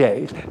 3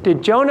 days?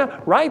 Did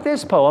Jonah write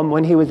this poem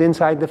when he was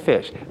inside the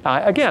fish?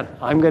 Again,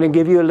 I'm going to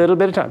give you a little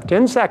bit of time,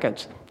 10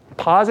 seconds.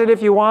 Pause it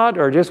if you want,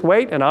 or just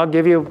wait, and I'll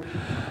give you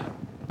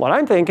what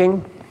I'm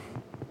thinking.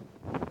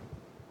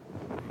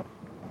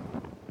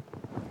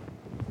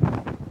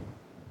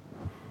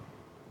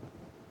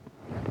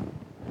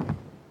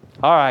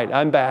 All right,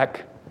 I'm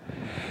back.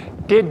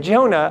 Did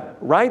Jonah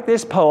write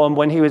this poem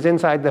when he was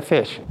inside the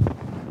fish?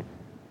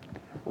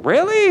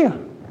 Really?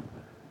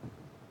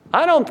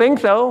 I don't think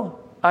so.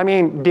 I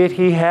mean, did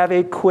he have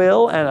a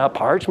quill and a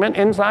parchment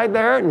inside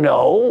there?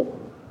 No.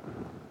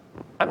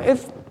 I mean,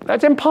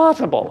 that's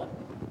impossible.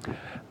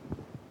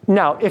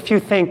 Now, if you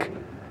think,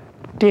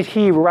 did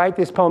he write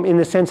this poem in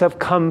the sense of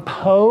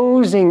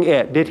composing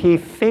it? Did he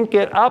think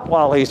it up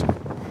while he's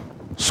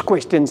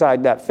squished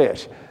inside that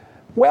fish?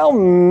 Well,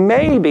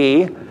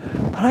 maybe,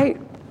 but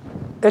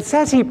it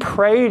says he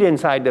prayed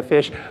inside the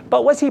fish,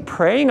 but was he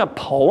praying a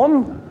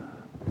poem?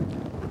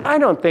 I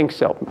don't think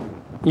so.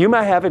 You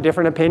might have a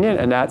different opinion,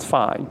 and that's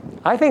fine.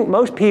 I think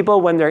most people,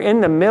 when they're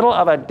in the middle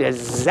of a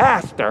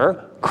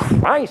disaster,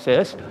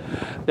 crisis,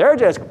 they're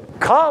just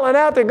calling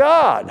out to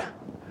God.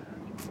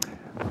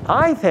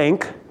 I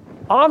think,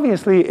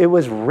 obviously, it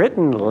was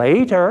written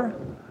later,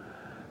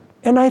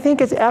 and I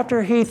think it's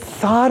after he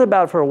thought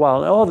about it for a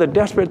while, oh, the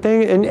desperate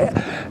thing, and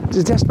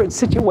the desperate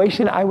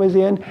situation I was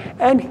in,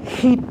 and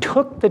he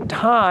took the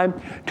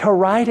time to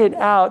write it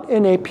out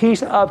in a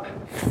piece of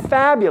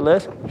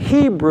fabulous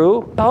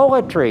Hebrew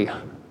poetry.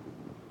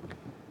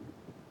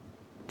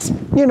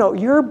 You know,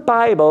 your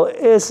Bible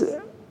is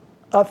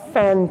a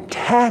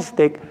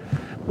fantastic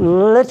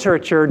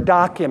literature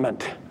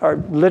document,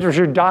 or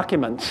literature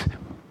documents.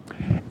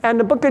 And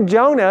the book of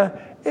Jonah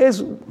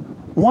is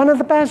one of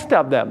the best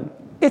of them.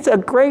 It's a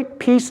great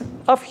piece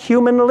of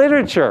human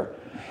literature.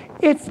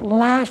 It's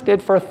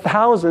lasted for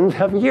thousands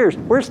of years.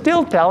 We're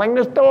still telling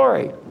the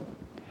story.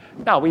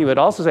 Now, we would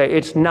also say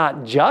it's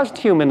not just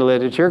human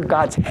literature.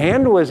 God's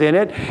hand was in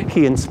it.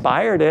 He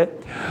inspired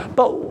it.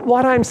 But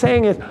what I'm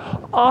saying is,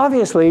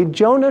 obviously,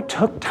 Jonah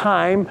took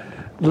time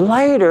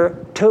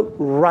later to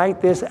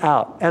write this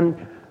out.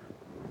 And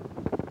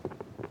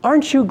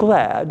aren't you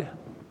glad?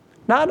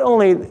 Not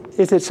only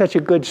is it such a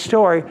good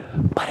story,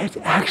 but it's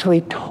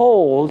actually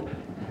told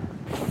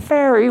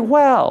very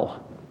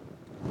well.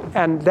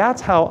 And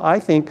that's how I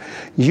think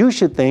you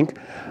should think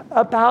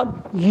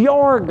about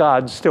your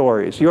God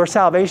stories, your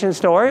salvation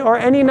story, or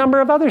any number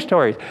of other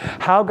stories.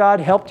 How God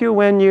helped you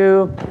when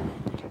you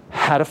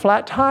had a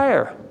flat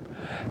tire.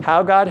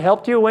 How God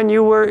helped you when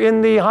you were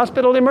in the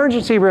hospital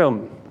emergency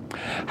room.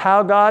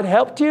 How God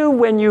helped you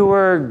when you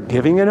were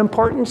giving an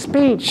important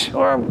speech,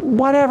 or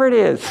whatever it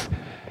is.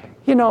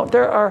 You know,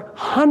 there are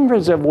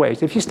hundreds of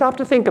ways. If you stop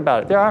to think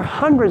about it, there are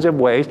hundreds of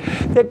ways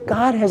that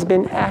God has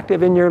been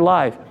active in your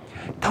life.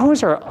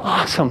 Those are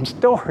awesome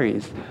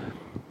stories.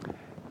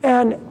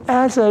 And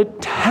as a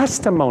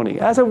testimony,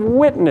 as a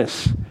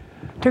witness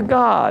to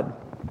God,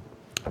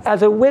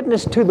 as a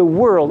witness to the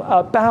world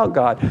about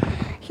God,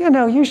 you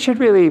know, you should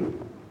really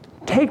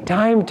take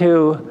time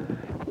to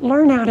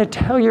learn how to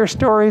tell your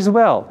stories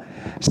well.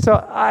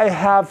 So I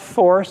have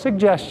 4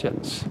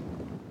 suggestions.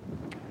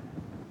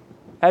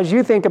 As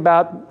you think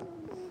about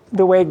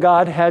the way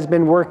God has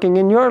been working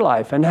in your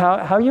life and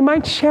how you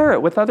might share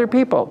it with other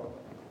people,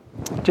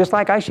 just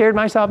like I shared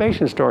my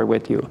salvation story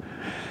with you.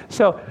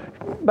 So,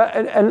 but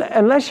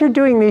unless you're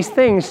doing these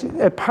things,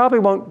 it probably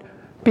won't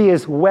be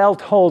as well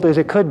told as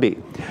it could be.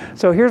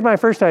 So here's my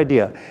first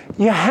idea.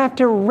 You have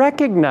to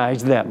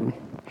recognize them.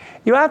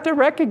 You have to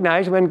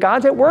recognize when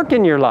God's at work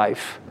in your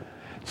life.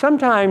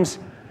 Sometimes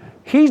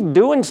He's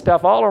doing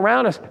stuff all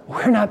around us.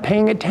 We're not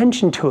paying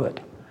attention to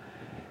it.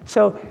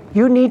 So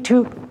you need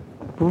to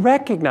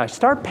recognize,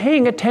 start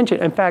paying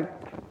attention. In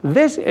fact,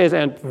 this is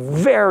a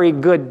very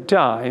good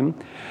time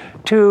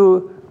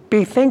to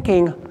be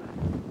thinking,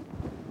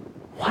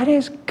 what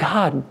is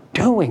God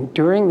doing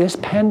during this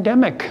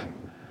pandemic?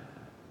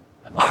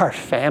 Our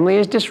family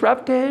is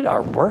disrupted,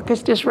 our work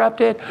is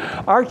disrupted,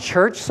 our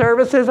church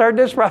services are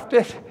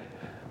disrupted.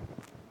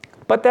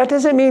 But that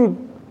doesn't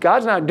mean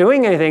God's not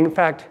doing anything. In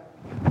fact,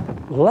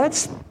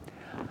 let's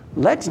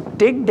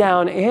dig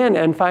down in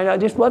and find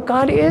out just what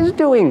God is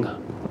doing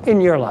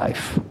in your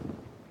life.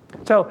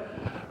 So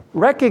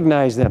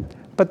recognize them,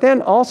 but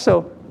then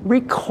also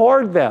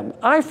record them.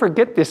 I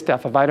forget this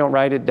stuff if I don't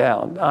write it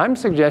down. I'm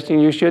suggesting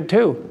you should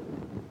too.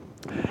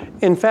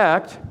 In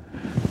fact,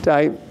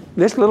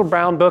 this little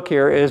brown book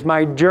here is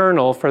my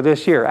journal for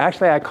this year.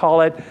 Actually, I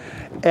call it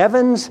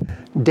Evan's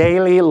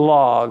Daily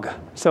Log.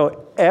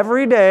 So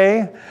every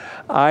day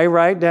I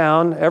write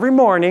down, every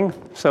morning,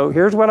 so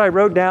here's what I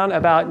wrote down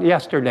about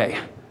yesterday.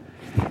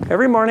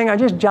 Every morning I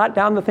just jot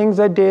down the things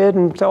I did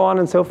and so on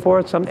and so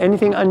forth,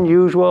 anything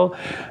unusual.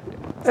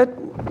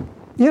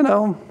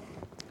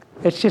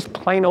 It's just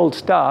plain old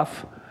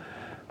stuff.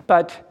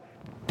 But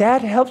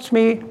that helps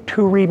me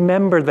to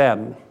remember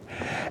them.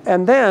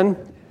 And then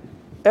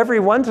every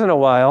once in a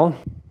while,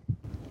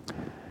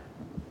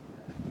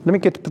 let me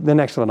get the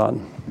next one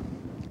on.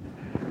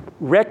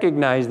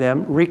 Recognize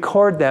them,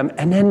 record them,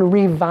 and then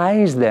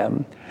revise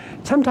them.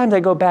 Sometimes I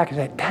go back and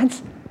say,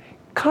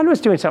 God was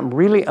doing something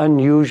really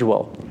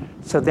unusual.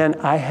 So then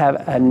I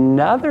have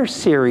another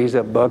series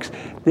of books.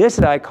 This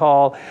I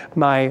call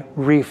my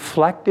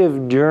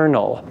reflective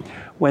journal.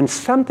 When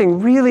something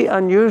really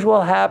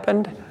unusual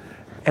happened,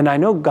 and I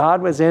know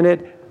God was in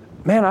it,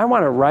 man, I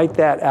want to write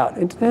that out.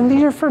 And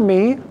these are for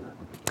me.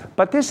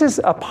 But this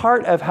is a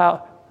part of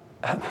how,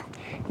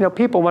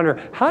 people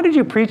wonder, how did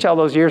you preach all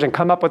those years and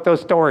come up with those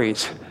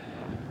stories?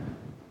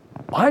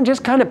 Well, I'm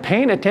just kind of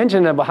paying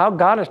attention to how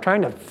God is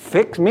trying to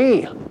fix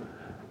me.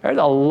 There's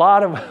a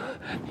lot of,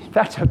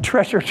 that's a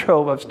treasure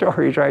trove of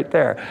stories right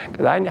there.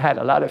 Because I had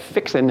a lot of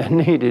fixing that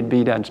needed to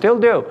be done. Still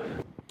do.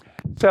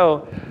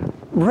 So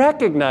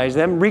recognize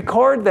them,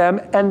 record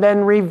them, and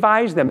then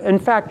revise them. In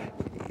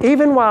fact,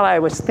 even while I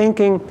was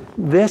thinking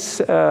this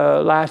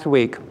last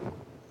week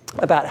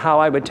about how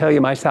I would tell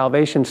you my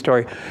salvation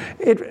story,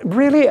 it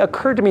really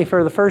occurred to me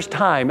for the first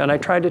time, and I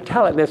tried to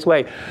tell it this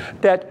way,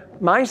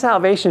 that my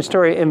salvation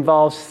story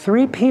involves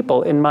three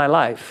people in my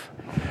life.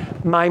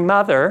 My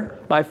mother,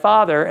 my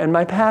father, and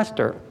my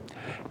pastor.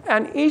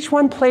 And each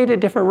one played a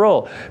different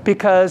role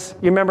because,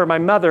 you remember, my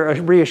mother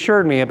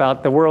reassured me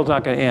about the world's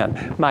not going to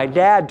end. My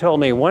dad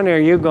told me, when are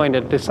you going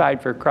to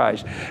decide for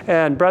Christ?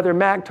 And Brother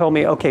Mac told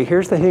me, okay,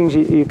 here's the things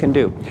you can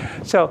do.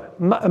 So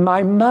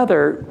my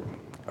mother,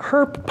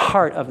 her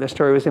part of the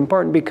story was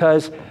important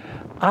because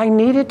I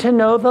needed to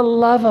know the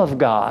love of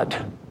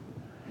God.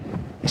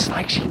 It's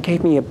like she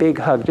gave me a big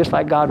hug, just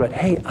like God would.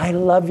 Hey, I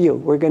love you.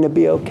 We're going to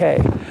be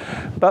okay.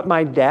 But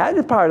my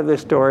dad's part of the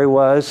story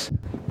was,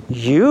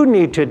 you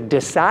need to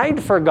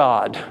decide for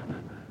God.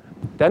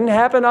 Doesn't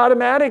happen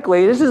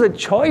automatically. This is a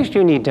choice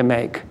you need to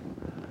make.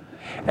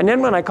 And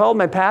then when I called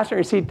my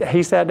pastor,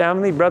 he sat down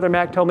with me, Brother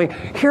Mac told me,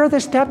 here are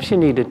the steps you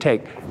need to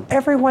take.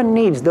 Everyone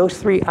needs those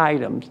three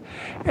items.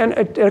 And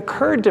it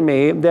occurred to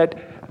me that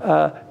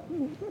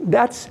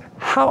that's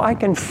how I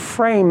can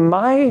frame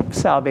my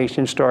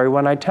salvation story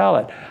when I tell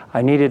it.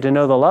 I needed to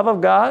know the love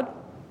of God.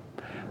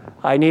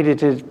 I needed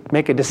to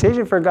make a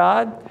decision for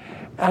God.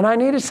 And I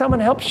needed someone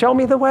to help show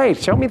me the way,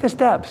 show me the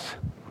steps.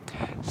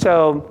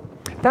 So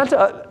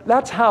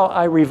that's how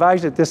I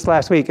revised it this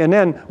last week. And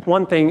then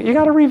one thing, you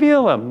got to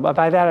reveal them.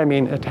 By that I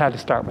mean it had to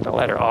start with the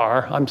letter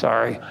R. I'm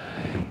sorry.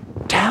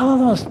 Tell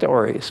those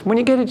stories when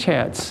you get a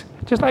chance.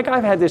 Just like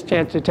I've had this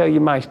chance to tell you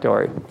my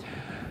story.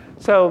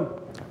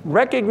 So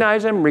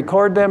recognize them,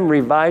 record them,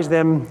 revise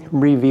them,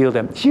 reveal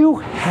them. You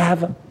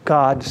have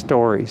God's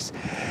stories.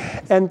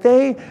 And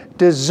they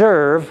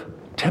deserve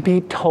to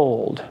be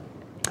told.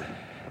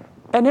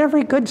 And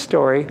every good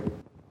story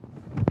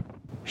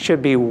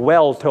should be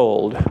well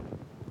told.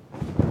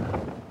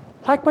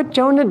 Like what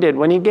Jonah did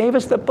when he gave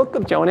us the book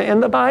of Jonah in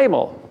the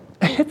Bible.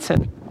 It's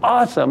an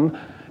awesome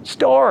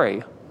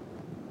story.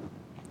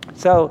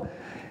 So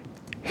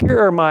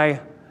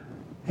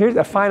here's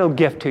a final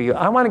gift to you.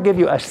 I want to give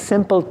you a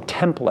simple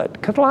template,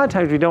 because a lot of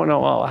times we don't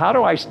know, how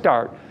do I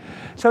start?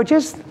 So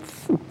just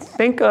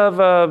think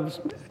of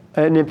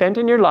an event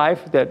in your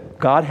life that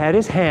God had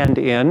his hand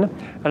in,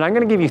 and I'm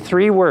going to give you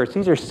 3 words.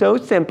 These are so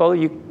simple,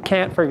 you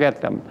can't forget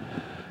them.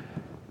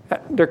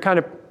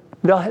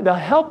 They'll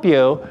help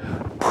you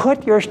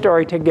put your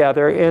story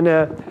together in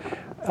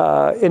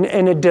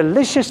a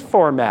delicious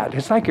format.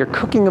 It's like you're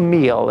cooking a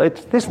meal.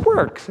 This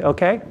works,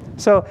 okay?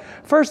 So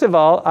first of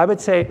all, I would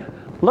say,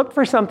 look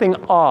for something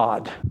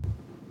odd.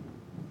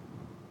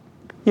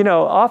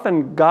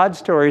 Often God's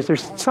stories,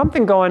 there's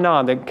something going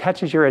on that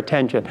catches your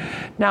attention.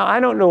 Now, I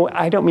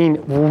don't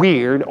mean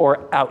weird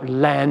or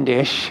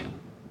outlandish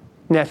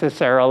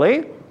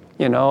necessarily.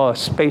 A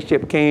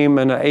spaceship came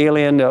and an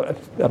alien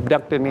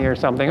abducted me or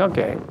something.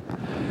 Okay.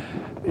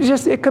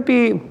 It could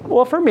be,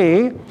 well, for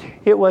me,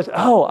 it was,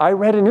 I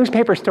read a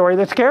newspaper story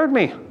that scared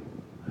me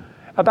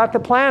about the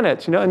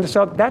planets, and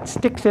so that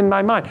sticks in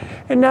my mind.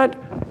 And not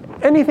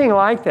anything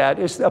like that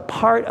is a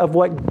part of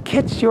what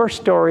gets your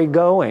story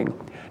going.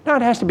 Now,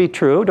 it has to be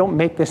true. Don't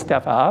make this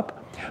stuff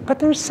up. But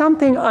there's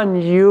something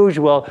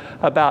unusual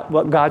about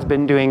what God's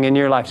been doing in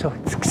your life. So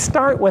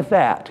start with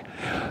that.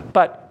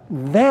 But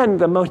then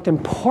the most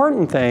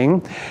important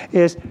thing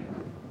is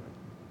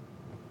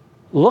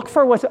look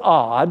for what's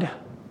odd,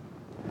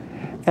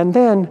 and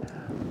then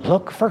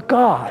look for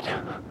God.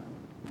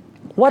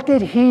 What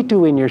did he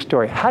do in your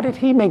story? How did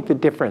he make the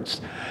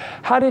difference?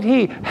 How did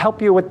he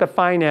help you with the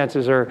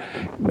finances, or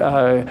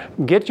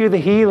get you the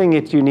healing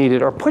that you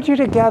needed, or put you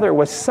together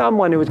with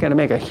someone who was going to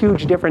make a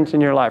huge difference in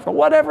your life, or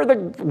whatever the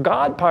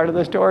God part of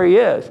the story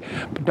is?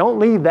 But don't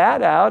leave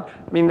that out.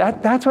 I mean,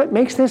 that's what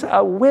makes this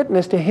a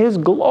witness to his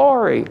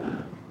glory.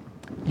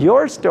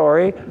 Your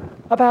story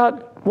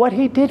about what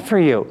he did for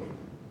you.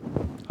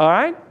 All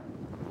right?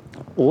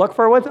 Look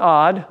for what's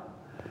odd.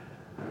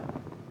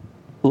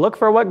 Look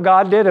for what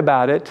God did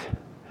about it.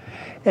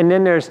 And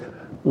then there's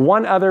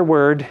one other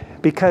word,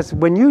 because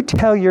when you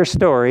tell your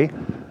story,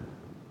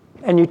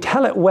 and you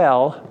tell it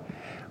well,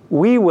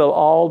 we will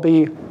all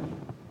be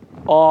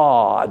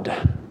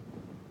awed.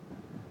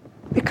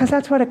 Because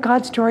that's what a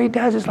God story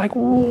does. It's like,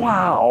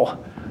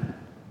 wow,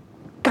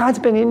 God's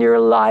been in your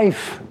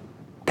life.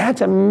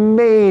 That's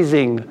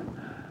amazing.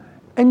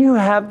 And you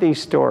have these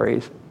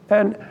stories.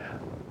 And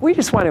we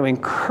just want to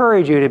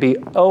encourage you to be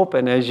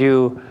open as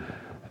you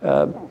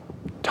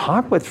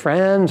talk with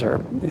friends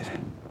or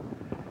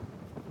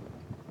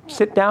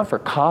sit down for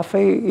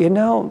coffee.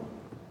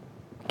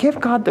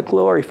 Give God the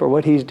glory for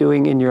what he's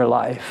doing in your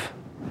life.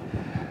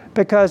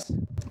 Because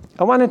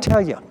I want to tell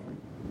you,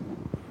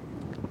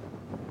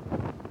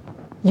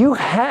 you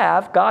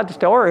have God's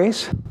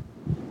stories.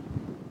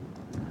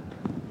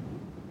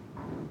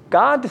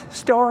 God's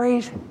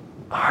stories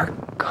are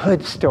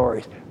good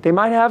stories. They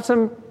might have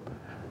some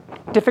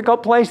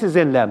difficult places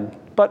in them,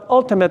 but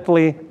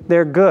ultimately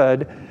they're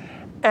good.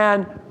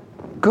 And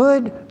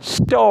good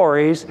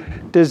stories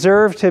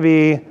deserve to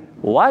be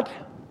what?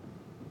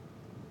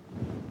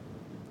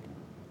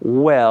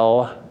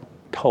 Well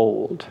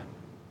told.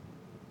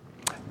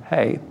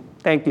 Hey,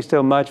 thank you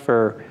so much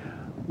for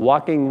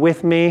walking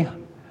with me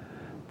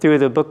through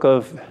the book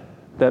of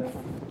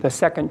the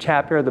second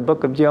chapter of the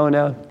book of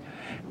Jonah.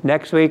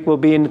 Next week we'll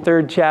be in the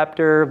third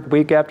chapter,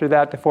 week after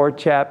that the fourth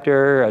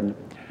chapter, and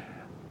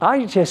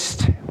I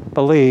just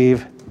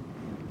believe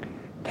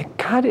that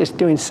God is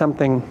doing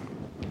something.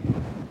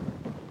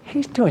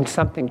 He's doing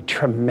something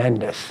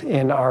tremendous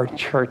in our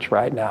church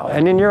right now,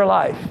 and in your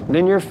life, and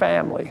in your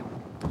family.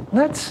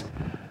 Let's,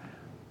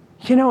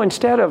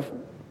 instead of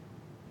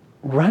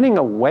running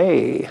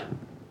away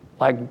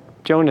like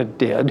Jonah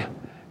did,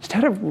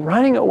 instead of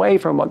running away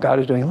from what God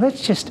is doing,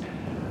 let's just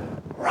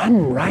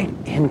run right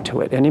into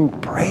it and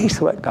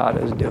embrace what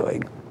God is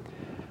doing.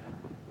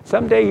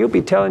 Someday you'll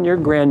be telling your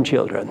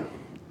grandchildren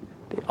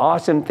the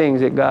awesome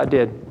things that God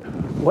did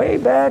way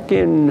back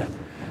in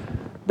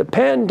the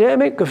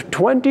pandemic of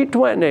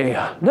 2020.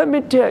 Let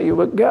me tell you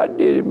what God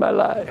did in my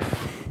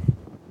life.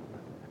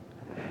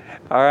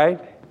 All right?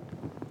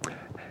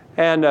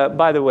 And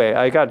by the way,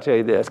 I got to tell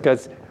you this,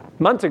 because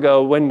months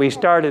ago when we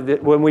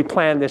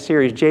planned this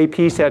series,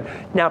 JP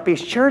said, now be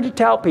sure to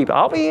tell people,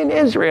 I'll be in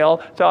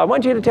Israel, so I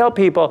want you to tell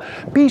people,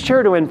 be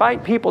sure to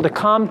invite people to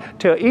come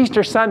to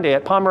Easter Sunday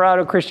at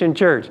Pomerado Christian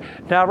Church.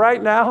 Now,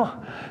 right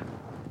now,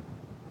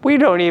 we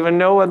don't even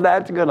know what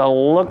that's going to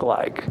look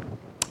like.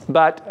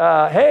 But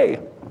hey,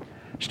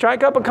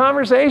 strike up a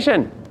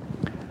conversation.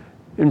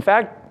 In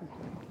fact,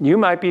 you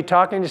might be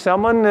talking to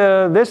someone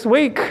this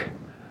week.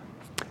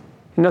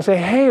 And they'll say,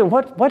 hey,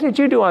 what did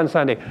you do on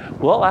Sunday?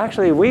 Well,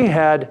 actually, we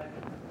had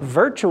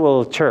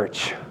virtual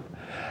church.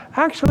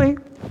 Actually,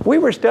 we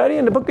were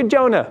studying the book of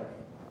Jonah.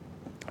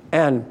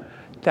 And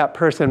that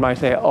person might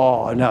say,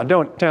 oh, now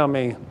don't tell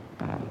me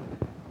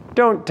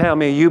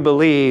you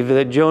believe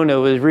that Jonah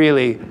was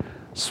really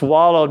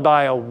swallowed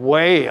by a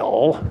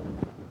whale.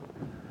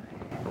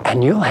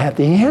 And you'll have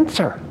the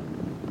answer.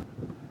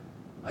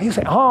 You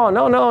say, oh,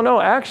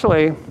 no.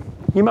 Actually,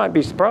 you might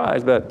be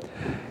surprised, but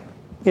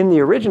in the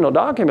original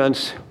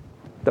documents,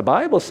 the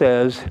Bible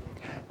says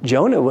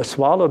Jonah was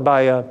swallowed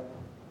by a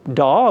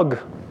dog.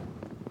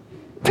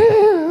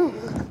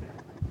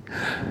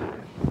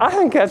 I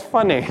think that's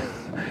funny.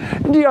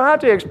 You don't have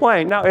to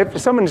explain. Now, if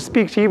someone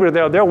speaks Hebrew,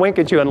 they'll wink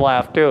at you and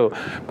laugh too.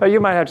 But you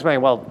might have to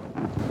explain, well,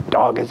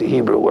 dog is the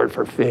Hebrew word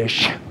for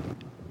fish.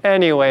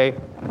 Anyway,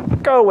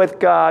 go with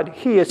God.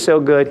 He is so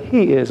good.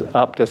 He is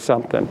up to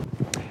something.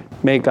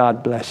 May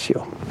God bless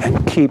you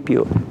and keep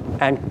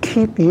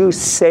you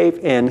safe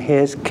in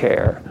his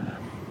care.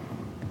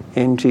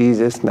 In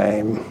Jesus'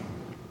 name,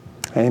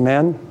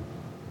 amen.